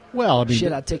 Well, I mean,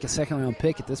 shit, I'd take a second-round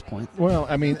pick at this point. Well,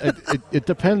 I mean, it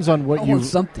depends on what you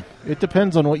something. It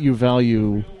depends on what you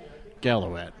value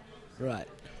Gallo at. Right.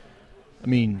 I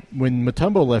mean, when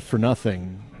Mutombo left for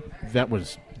nothing, that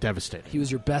was devastating. He was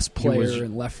your best player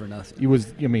and left for nothing. He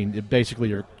was. I mean, basically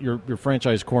your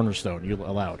franchise cornerstone. You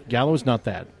allowed. Gallo's not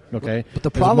that. Okay, but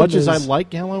the problem as much as I like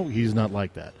Gallo, he's not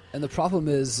like that. And the problem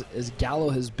is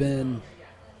Gallo has been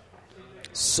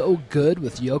so good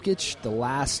with Jokic the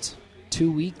last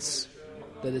 2 weeks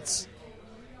that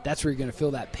that's where you're going to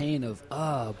feel that pain of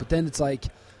But then it's like,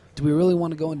 do we really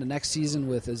want to go into next season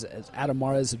with, as Adam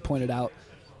Mares had pointed out,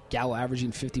 Gallo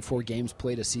averaging 54 games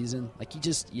played a season? Like,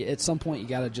 at some point you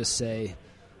got to just say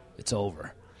it's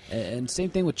over. And same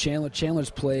thing with Chandler. Chandler's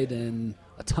played in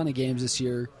a ton of games this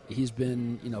year. He's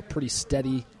been pretty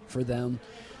steady for them.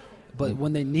 But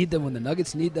when they need them, when the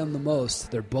Nuggets need them the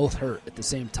most, they're both hurt at the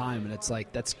same time, and it's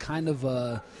like that's kind of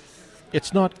a.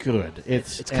 It's not good.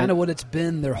 It's kind of what it's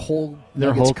been their whole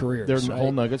Nuggets careers. Their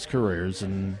whole Nuggets careers,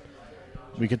 and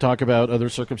we could talk about other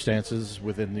circumstances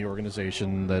within the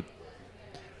organization that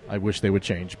I wish they would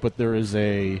change. But there is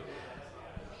a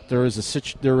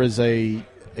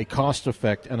cost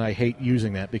effect, and I hate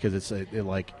using that because it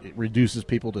reduces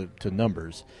people to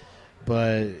numbers.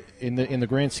 But in the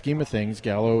grand scheme of things,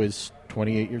 Gallo is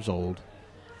 28 years old.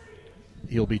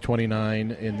 He'll be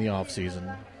 29 in the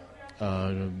offseason.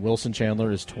 Wilson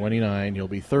Chandler is 29. He'll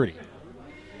be 30.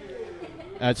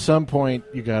 At some point,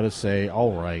 you got to say,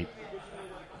 all right,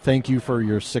 thank you for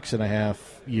your 6.5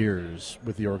 years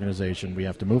with the organization. We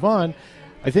have to move on.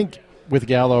 I think with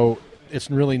Gallo,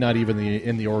 it's really not even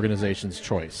in the organization's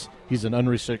choice. He's an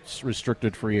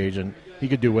unrestricted free agent. He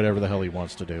could do whatever the hell he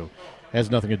wants to do. Has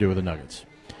nothing to do with the Nuggets.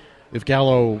 If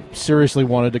Gallo seriously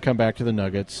wanted to come back to the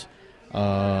Nuggets,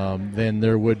 then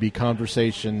there would be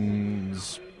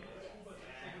conversations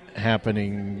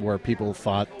happening where people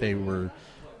thought they were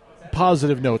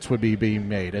positive notes would be being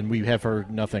made, and we have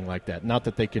heard nothing like that. Not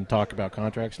that they can talk about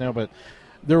contracts now, but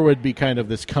there would be kind of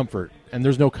this comfort, and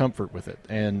there's no comfort with it.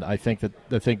 And I think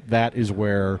that is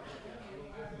where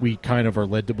we kind of are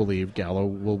led to believe Gallo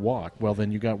will walk. Well,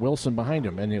 then you got Wilson behind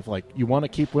him, and if you want to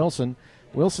keep Wilson's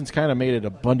kind of made it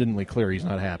abundantly clear he's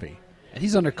not happy. And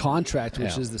he's under contract,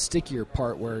 which is the stickier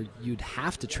part, where you'd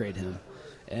have to trade him.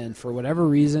 And for whatever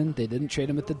reason, they didn't trade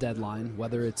him at the deadline,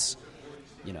 whether it's,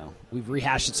 we've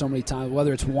rehashed it so many times,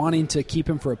 whether it's wanting to keep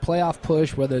him for a playoff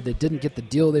push, whether they didn't get the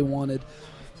deal they wanted.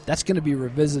 that's going to be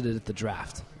revisited at the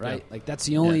draft, right? Like that's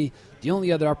the only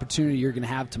other opportunity you're going to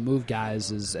have to move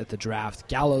guys is at the draft.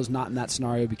 Gallo's not in that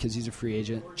scenario because he's a free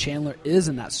agent. Chandler is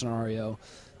in that scenario.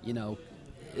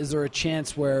 Is there a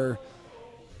chance where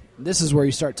this is where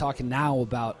you start talking now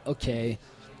about, okay,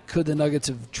 could the Nuggets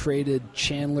have traded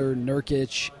Chandler,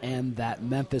 Nurkic, and that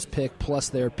Memphis pick plus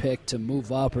their pick to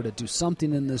move up or to do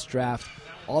something in this draft?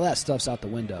 All that stuff's out the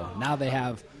window. Now they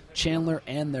have Chandler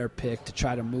and their pick to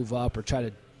try to move up or try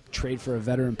to trade for a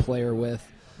veteran player with.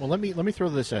 Well, let me throw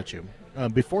this at you.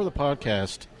 Before the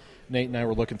podcast, Nate and I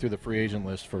were looking through the free agent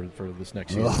list for this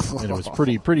next season, and it was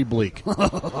pretty bleak.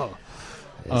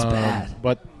 It's bad.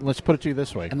 But let's put it to you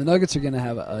this way. And the Nuggets are going to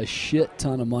have a shit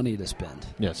ton of money to spend.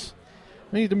 Yes.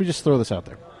 Let me just throw this out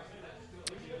there.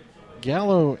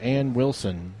 Gallo and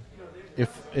Wilson,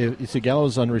 if you see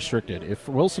Gallo's unrestricted, if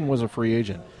Wilson was a free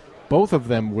agent, both of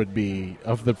them would be,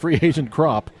 of the free agent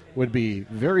crop, would be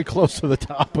very close to the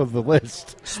top of the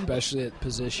list. Especially at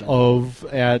position.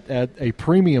 At a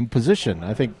premium position.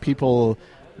 I think people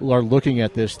are looking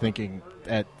at this thinking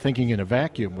in a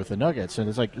vacuum with the Nuggets, and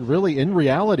it's like, really, in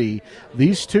reality,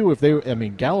 these two,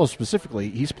 Gallo specifically,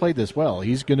 he's played this well.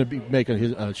 He's going to be making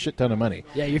a shit ton of money.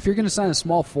 Yeah, if you're going to sign a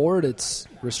small forward, it's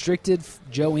restricted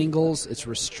Joe Ingles, it's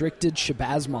restricted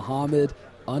Shabazz Muhammad,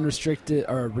 restricted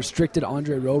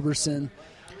Andre Roberson.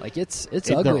 Like it's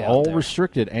ugly. They're all out there.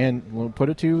 restricted, and we'll put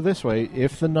it to you this way: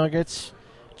 if the Nuggets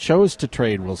chose to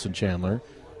trade Wilson Chandler,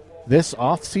 this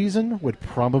offseason would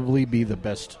probably be the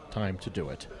best time to do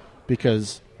it,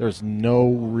 because there's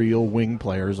no real wing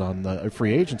players on the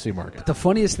free agency market. The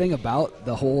funniest thing about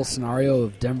the whole scenario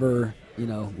of Denver,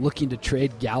 looking to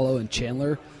trade Gallo and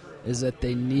Chandler, is that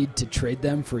they need to trade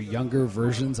them for younger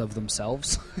versions of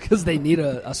themselves because they need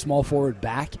a small forward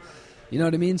back. You know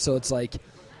what I mean? So it's like,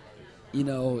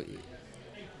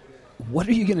 what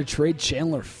are you going to trade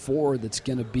Chandler for that's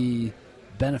going to be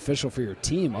beneficial for your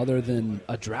team other than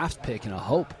a draft pick and a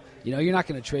hope? You're not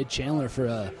going to trade Chandler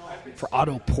for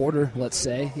Otto Porter, let's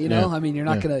say. You're not going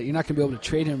to be able to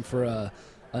trade him for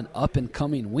an up and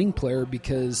coming wing player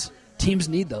because teams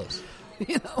need those.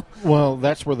 Well,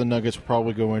 that's where the Nuggets will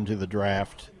probably go into the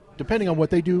draft, depending on what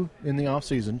they do in the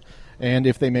offseason and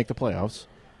if they make the playoffs.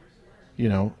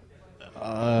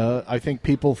 I think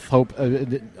people hope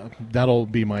that'll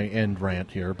be my end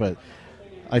rant here, but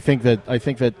I think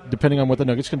that depending on what the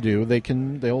Nuggets can do,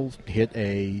 they'll hit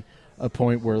a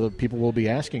point where the people will be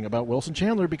asking about Wilson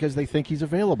Chandler because they think he's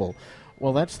available.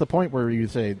 Well, that's the point where you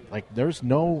say, like,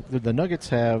 the Nuggets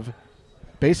have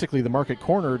basically the market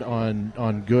cornered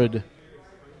on good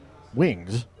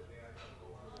wings,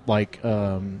 like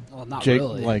not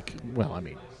really.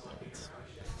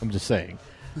 I'm just saying.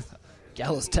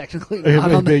 Gallo's technically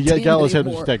not on the team Gallo's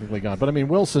anymore. technically gone, but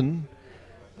Wilson.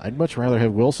 I'd much rather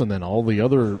have Wilson than all the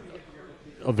other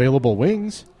available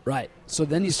wings. Right. So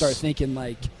then you start thinking,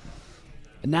 like,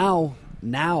 now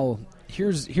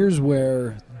here's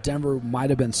where Denver might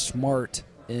have been smart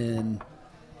in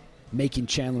making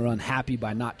Chandler unhappy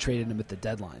by not trading him at the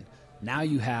deadline. Now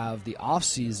you have the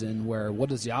offseason where, what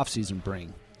does the offseason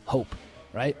bring? Hope,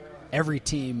 right? Every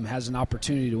team has an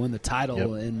opportunity to win the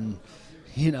title in,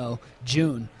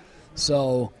 June.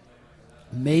 So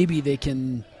maybe they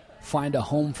can find a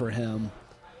home for him.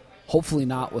 Hopefully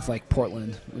not with, like,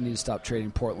 Portland. We need to stop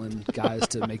trading Portland guys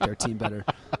to make their team better.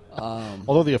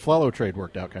 Although the Aflalo trade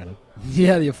worked out kind of.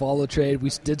 Yeah, the Aflalo trade. We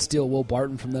did steal Will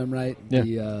Barton from them, right?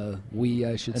 Yeah.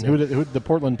 I should say. And who the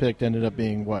Portland pick ended up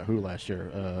being who last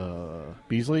year?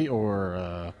 Beasley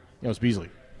or it was Beasley.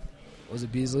 Was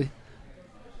it Beasley?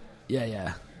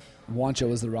 Yeah. Wancho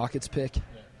was the Rockets pick.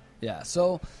 Yeah,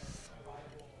 so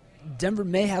Denver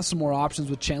may have some more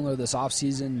options with Chandler this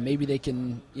offseason. Maybe they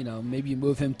can, maybe you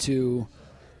move him to,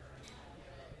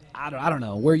 I don't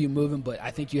know where you move him, but I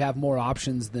think you have more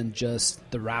options than just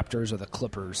the Raptors or the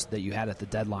Clippers that you had at the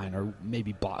deadline, or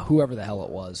maybe whoever the hell it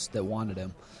was that wanted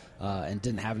him and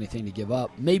didn't have anything to give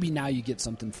up. Maybe now you get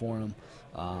something for him,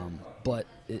 but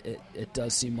it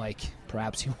does seem like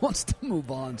perhaps he wants to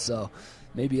move on, so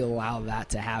maybe allow that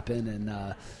to happen.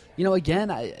 And,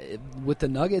 again, with the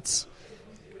Nuggets,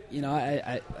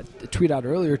 I tweeted out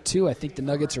earlier, too, I think the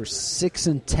Nuggets are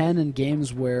 6-10 in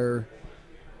games where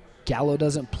Gallo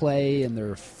doesn't play, and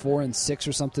they're 4-6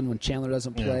 or something when Chandler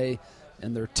doesn't play,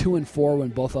 and they're 2-4 when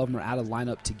both of them are out of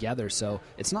lineup together. So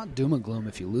it's not doom and gloom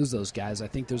if you lose those guys. I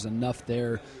think there's enough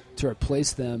there to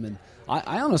replace them, and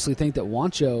I honestly think that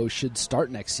Wancho should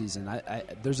start next season.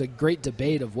 There's a great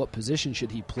debate of what position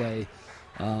should he play.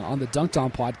 On the Dunked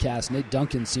On podcast, Nate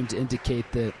Duncan seemed to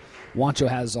indicate that Wancho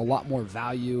has a lot more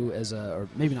value or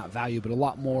maybe not value, but a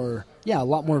lot more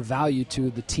value to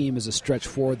the team as a stretch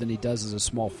forward than he does as a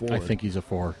small forward. I think he's a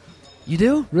 4. You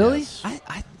do? Really? Yes.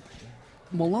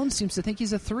 Malone seems to think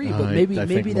he's a 3, but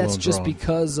maybe that's just wrong.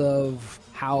 Because of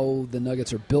how the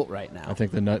Nuggets are built right now. I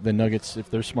think the Nuggets, if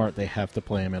they're smart, they have to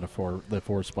play him at the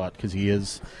 4 spot because he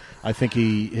is. I think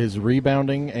his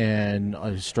rebounding and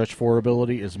his stretch 4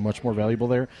 ability is much more valuable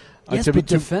there. Yes, but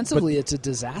defensively, it's a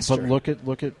disaster. But look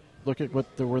at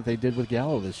what they did with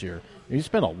Gallo this year. He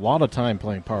spent a lot of time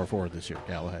playing power forward this year.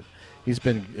 Gallo had. He's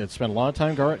spent a lot of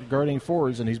time guarding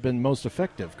 4s, and he's been most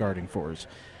effective guarding 4s.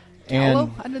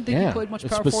 Gallo? I didn't think he played much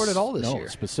power forward at all this year.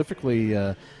 Specifically,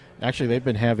 actually, they've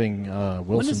been having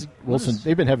Wilson.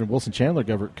 They've been having Wilson Chandler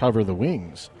cover the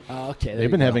wings. Okay,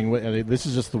 they've been having. This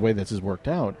is just the way this has worked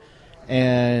out,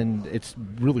 and it's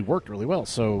really worked really well.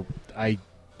 So I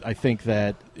think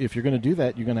that if you're going to do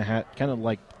that, you're going to kind of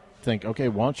like think, okay,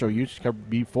 Wancho, you should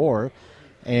be 4,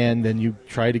 and then you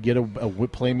try to get a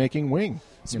playmaking wing.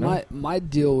 So my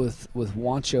deal with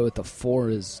Wancho at the 4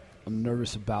 is I'm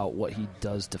nervous about what he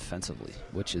does defensively,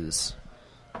 which is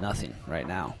nothing right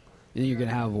now. Then you're going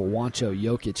to have a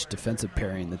Wancho-Jokic defensive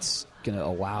pairing that's going to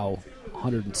allow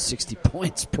 160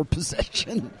 points per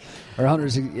possession, or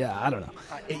 160. Yeah, I don't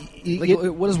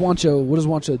know. What does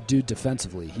Wancho do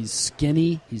defensively? He's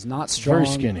skinny. He's not strong.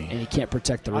 Very skinny, and he can't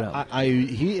protect the rim.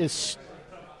 He is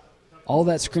all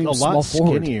that screams a lot small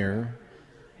forward. Skinnier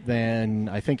than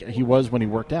I think he was when he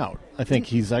worked out. I think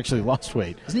he's actually lost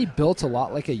weight. Isn't he built a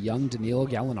lot like a young Danilo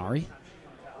Gallinari?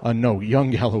 No, young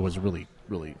Gallo was really,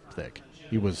 really thick.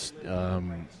 He was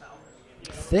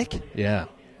thick? Yeah.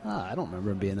 I don't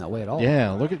remember him being that way at all.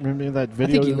 Yeah, remember that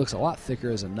video? I think he looks a lot thicker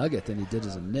as a Nugget than he did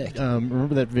as a Knick.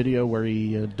 Remember that video where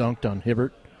he dunked on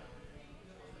Hibbert?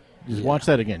 Just watch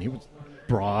that again. He was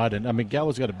broad, and I mean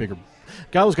Gallo's got a bigger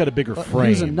frame. He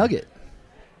was a Nugget.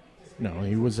 No,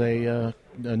 he was a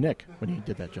Knick when he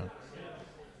did that, John.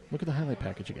 Look at the highlight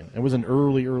package again. It was an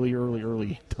early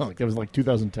dunk. That was like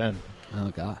 2010. Oh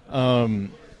God.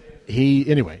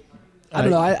 Anyway. I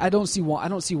don't know. I don't see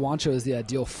Wancho as the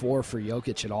ideal 4 for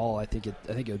Jokic at all. I think it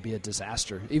would be a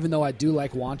disaster. Even though I do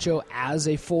like Wancho as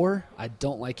a 4, I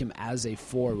don't like him as a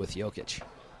 4 with Jokic.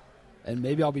 And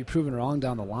maybe I'll be proven wrong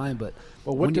down the line. But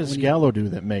what does Gallo do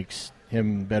that makes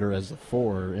him better as a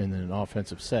 4 in an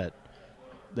offensive set?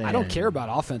 I don't care about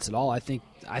offense at all. I think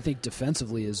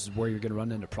defensively is where you're going to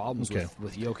run into problems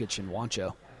with Jokic and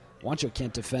Wancho. Wancho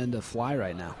can't defend a fly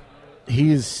right now.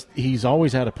 He's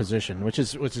always had a position, which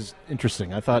is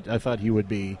interesting. I thought he would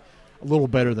be a little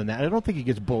better than that. I don't think he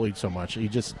gets bullied so much.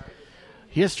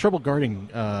 He has trouble guarding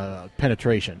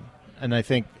penetration, and I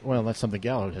think that's something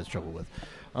Gallo has trouble with.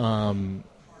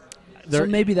 So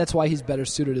maybe that's why he's better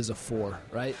suited as a 4,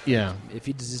 right? Yeah. If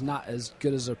he's not as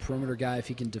good as a perimeter guy, if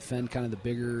he can defend kind of the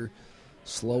bigger,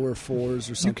 slower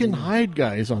 4s or something. You can hide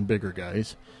guys on bigger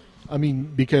guys. I mean,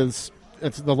 because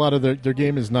a lot of their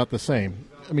game is not the same.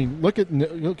 I mean, look at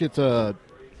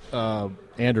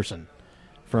Anderson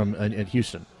from at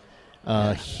Houston.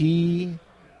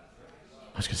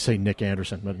 I was going to say Nick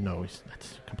Anderson, but no,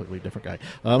 that's a completely different guy.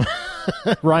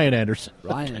 Ryan Anderson.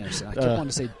 I kept wanting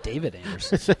to say David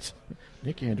Anderson.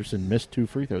 Nick Anderson missed 2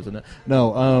 free throws.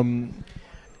 No,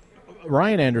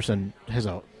 Ryan Anderson has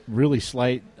a really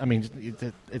slight. I mean,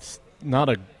 it's not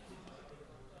a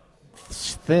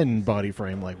thin body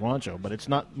frame like Wancho, but it's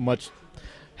not much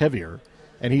heavier.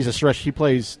 And he's a stretch. He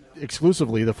plays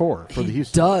exclusively the 4 for the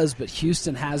Houston. He does, but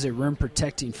Houston has a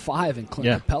rim-protecting 5 in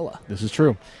Clint Capella. This is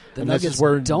true. The Nuggets this is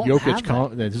where don't have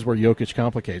that. This is where Jokic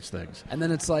complicates things. And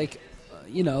then it's like,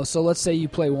 so let's say you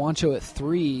play Wancho at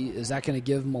 3. Is that going to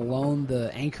give Malone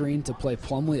the anchoring to play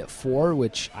Plumlee at 4,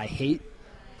 which I hate?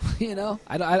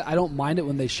 I don't mind it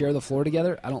when they share the floor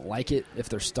together. I don't like it if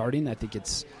they're starting. I think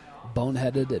it's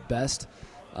boneheaded at best.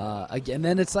 Again,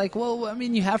 then it's like,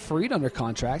 you have Fareed under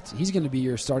contract. He's going to be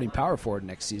your starting power forward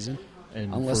next season,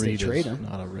 unless Fareed they trade him.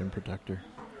 Not a rim protector.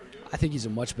 I think he's a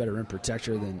much better rim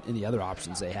protector than any other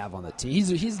options they have on the team.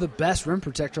 He's the best rim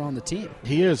protector on the team.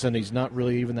 He is, and he's not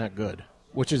really even that good,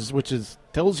 which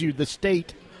tells you the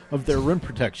state of their rim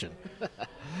protection.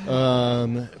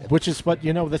 That's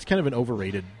kind of an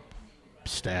overrated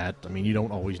stat. I mean, you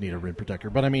don't always need a rim protector,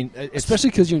 but I mean,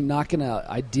 especially because you're not going to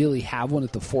ideally have one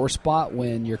at the 4 spot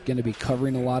when you're going to be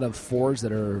covering a lot of 4s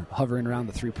that are hovering around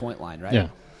the 3-point line, right? Yeah.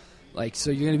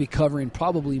 So you're going to be covering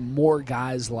probably more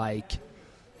guys like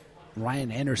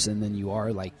Ryan Anderson than you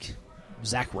are like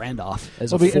Zach Randolph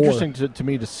as a 4. It'll be interesting to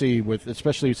me to see,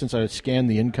 especially since I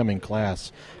scanned the incoming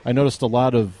class. I noticed a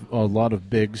lot of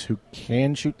bigs who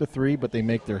can shoot the 3, but they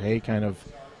make their hay kind of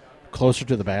closer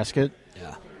to the basket.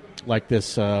 Yeah. like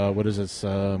this. What is this?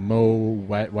 Mo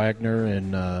Wagner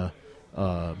in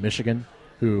Michigan,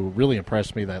 who really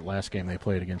impressed me that last game they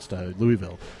played against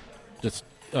Louisville. Just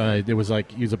it was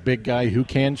like he's a big guy who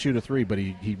can shoot a three, but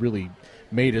he really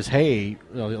made his hay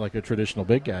like a traditional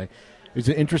big guy. It's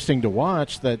interesting to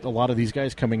watch that a lot of these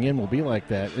guys coming in will be like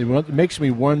that. It makes me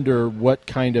wonder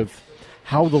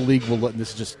how the league will look. This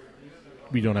is just,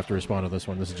 we don't have to respond to this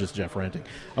one. This is just Jeff ranting.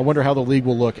 I wonder how the league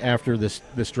will look after this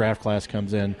draft class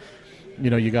comes in.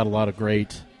 You got a lot of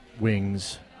great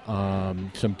wings,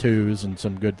 some twos and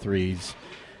some good threes,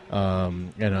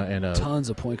 and tons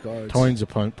of point guards. Tons of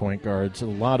point guards. A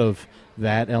lot of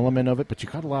that element of it, but you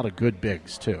got a lot of good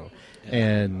bigs too. Yeah.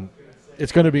 And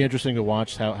it's going to be interesting to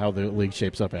watch how the league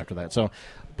shapes up after that.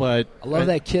 But I love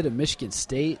that kid at Michigan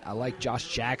State. I like Josh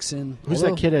Jackson. Who's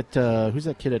that kid at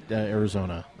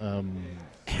Arizona?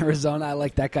 Arizona, I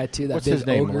like that guy too. What's his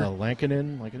name? Ogre.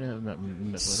 Lankinen?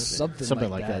 Something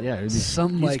like that. Yeah,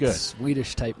 some he's like good.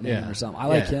 Swedish type name or something. I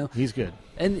like him. He's good.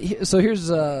 And so here's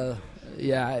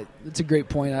it's a great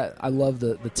point. I love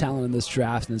the talent in this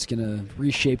draft, and it's going to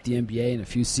reshape the NBA in a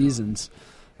few seasons.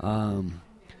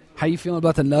 How you feeling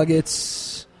about the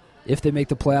Nuggets? If they make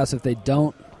the playoffs, if they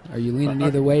don't, are you leaning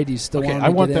either way? Do you still want them to I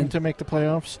want get them in? to make the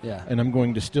playoffs, yeah. And I'm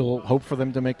going to still hope for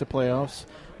them to make the playoffs.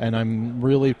 And I'm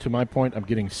really, to my point, I'm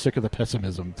getting sick of the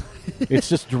pessimism. It's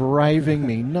just driving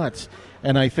me nuts.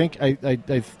 And I think I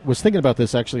was thinking about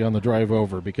this actually on the drive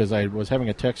over because I was having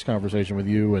a text conversation with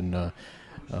you and a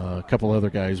couple other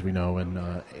guys we know,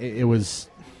 and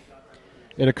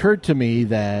it occurred to me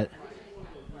that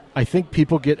I think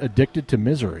people get addicted to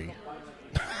misery.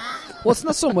 Well, it's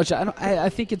not so much. I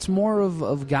think it's more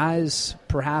of guys,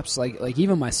 perhaps like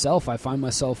even myself. I find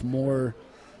myself more,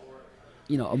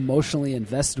 emotionally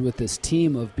invested with this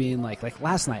team of being like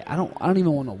last night. I don't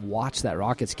even want to watch that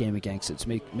Rockets game again because it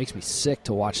makes me sick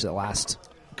to watch the last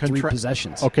three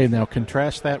possessions. Okay, now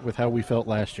contrast that with how we felt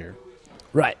last year.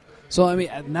 Right. So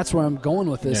and that's where I'm going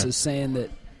with this is saying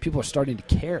that people are starting to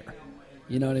care.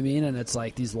 You know what I mean? And it's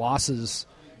like these losses.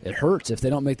 It hurts. If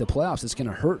they don't make the playoffs, it's going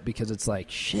to hurt because it's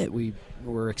like, shit, we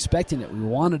were expecting it. We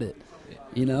wanted it,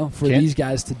 for these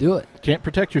guys to do it. Can't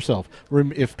protect yourself.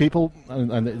 If people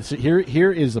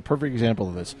here is the perfect example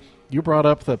of this. You brought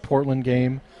up the Portland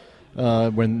game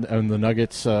when the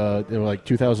Nuggets, they were like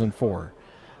 2004,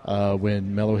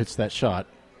 when Melo hits that shot.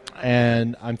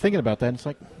 And I'm thinking about that, and it's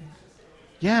like,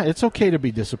 yeah, it's okay to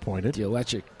be disappointed.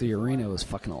 The arena was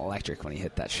fucking electric when he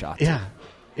hit that shot. Yeah.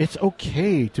 It's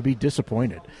okay to be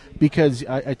disappointed because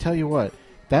I tell you what,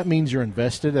 that means you're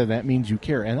invested and that means you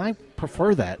care. And I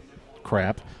prefer that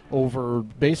crap over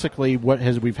basically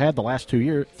we've had the last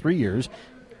 3 years,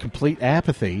 complete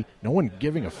apathy, no one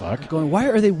giving a fuck. Going, why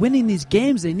are they winning these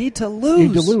games? They need to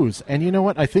lose. And you know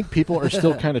what? I think people are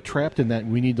still kind of trapped in that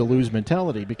we need to lose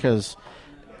mentality because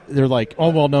they're like, oh,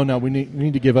 well, no, we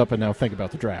need to give up and now think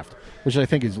about the draft, which I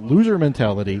think is loser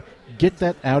mentality. Get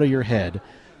that out of your head.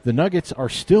 The Nuggets are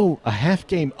still a half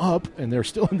game up, and they're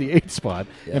still in the 8th spot,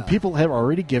 and people have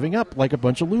already giving up like a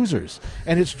bunch of losers.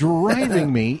 And it's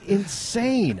driving me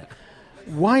insane.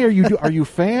 Why are you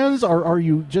fans, or are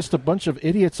you just a bunch of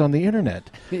idiots on the internet?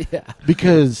 Yeah.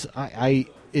 Because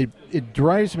it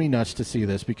drives me nuts to see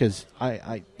this because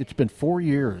it's been 4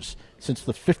 years since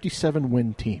the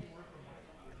 57-win team.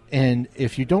 And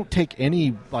if you don't take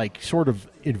any sort of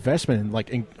investment and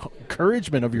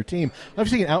encouragement of your team, I've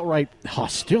seen outright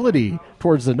hostility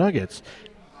towards the Nuggets.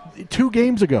 2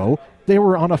 games ago, they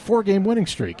were on a 4-game winning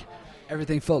streak.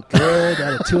 Everything felt good.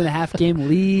 Had a 2.5-game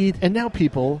lead, and now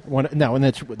people want now, and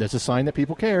that's a sign that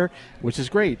people care, which is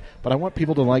great. But I want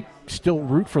people to still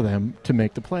root for them to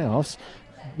make the playoffs,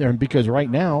 because right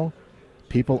now,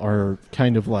 people are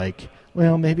kind of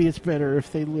well, maybe it's better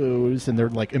if they lose, and they're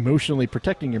emotionally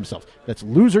protecting themselves. That's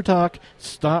loser talk.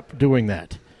 Stop doing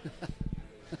that.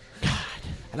 God.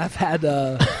 And I've had,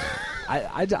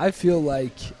 I feel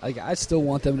like I still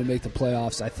want them to make the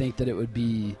playoffs. I think that it would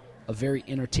be a very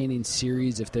entertaining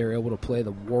series if they're able to play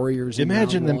the Warriors.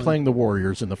 Imagine them playing the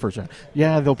Warriors in the first round.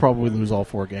 Yeah, they'll probably lose all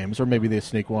 4 games, or maybe they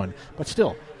sneak one. But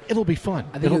still, it'll be fun.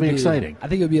 It'll be exciting. I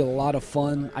think it'll be a lot of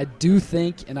fun. I do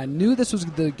think, and I knew this was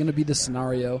going to be the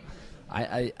scenario.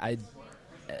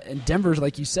 And Denver's,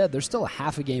 like you said, they're still a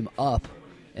half a game up,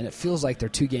 and it feels like they're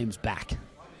 2 games back.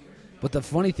 But the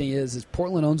funny thing is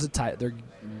Portland owns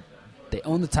they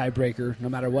own the tiebreaker no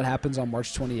matter what happens on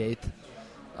March 28th.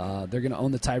 They're going to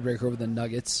own the tiebreaker over the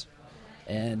Nuggets.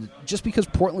 And just because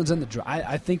Portland's in the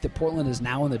I think that Portland is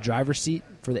now in the driver's seat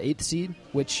for the 8th seed,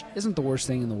 which isn't the worst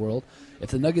thing in the world.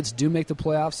 If the Nuggets do make the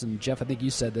playoffs, and Jeff, I think you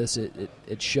said this,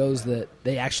 it shows that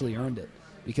they actually earned it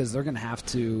because they're going to have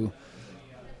to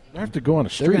They have to go on a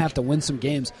streak. They're going to have to win some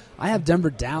games. I have Denver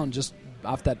down just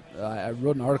off that. I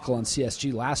wrote an article on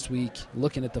CSG last week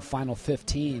looking at the final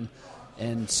 15,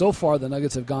 and so far the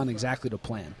Nuggets have gone exactly to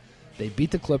plan. They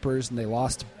beat the Clippers, and they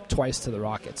lost twice to the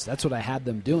Rockets. That's what I had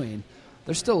them doing.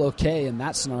 They're still okay in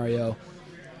that scenario.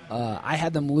 I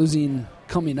had them losing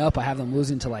coming up. I have them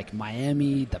losing to like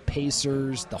Miami, the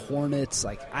Pacers, the Hornets.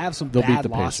 Like I have some bad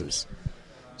losses.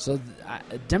 So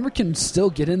Denver can still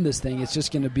get in this thing. It's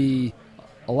just going to be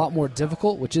a lot more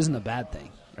difficult, which isn't a bad thing,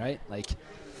 right? Like,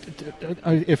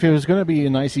 if it was going to be a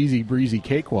nice, easy, breezy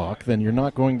cakewalk, then you're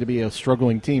not going to be a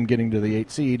struggling team getting to the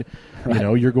 8th seed. Right. You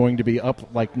know, you're going to be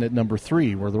up like number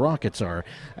 3 where the Rockets are.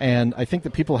 And I think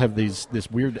that people have this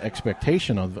weird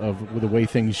expectation of the way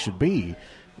things should be.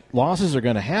 Losses are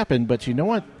going to happen, but you know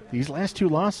what? These last 2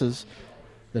 losses,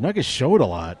 the Nuggets showed a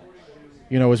lot.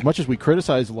 You know, as much as we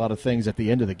criticize a lot of things at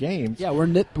the end of the game. Yeah,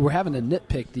 we're having to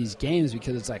nitpick these games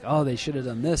because it's like, oh, they should have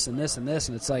done this and this and this.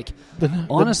 And it's like,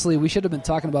 honestly, we should have been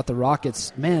talking about the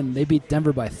Rockets. Man, they beat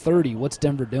Denver by 30. What's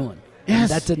Denver doing? Yes.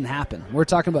 And that didn't happen. We're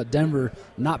talking about Denver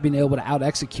not being able to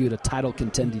out-execute a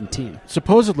title-contending team.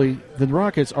 Supposedly, the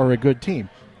Rockets are a good team.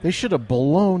 They should have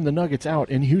blown the Nuggets out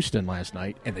in Houston last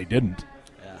night, and they didn't.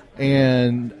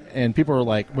 And people are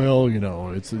like, well, you know,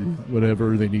 it's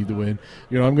whatever, they need to win.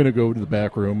 You know, I'm going to go to the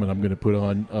back room and I'm going to put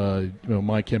on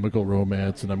My Chemical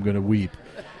Romance and I'm going to weep.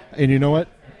 And you know what?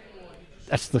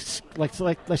 That's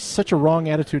that's such a wrong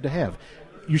attitude to have.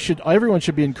 Everyone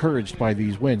should be encouraged by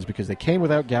these wins because they came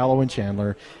without Gallo and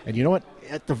Chandler. And you know what?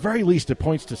 At the very least, it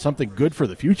points to something good for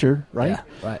the future, right? Yeah,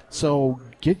 right. So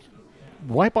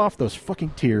wipe off those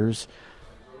fucking tears.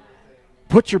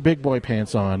 Put your big boy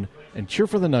pants on and cheer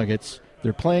for the Nuggets.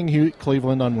 They're playing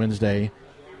Cleveland on Wednesday.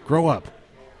 Grow up.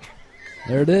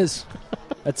 There it is.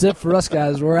 That's it for us,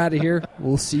 guys. We're out of here.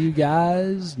 We'll see you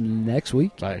guys next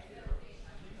week. Bye.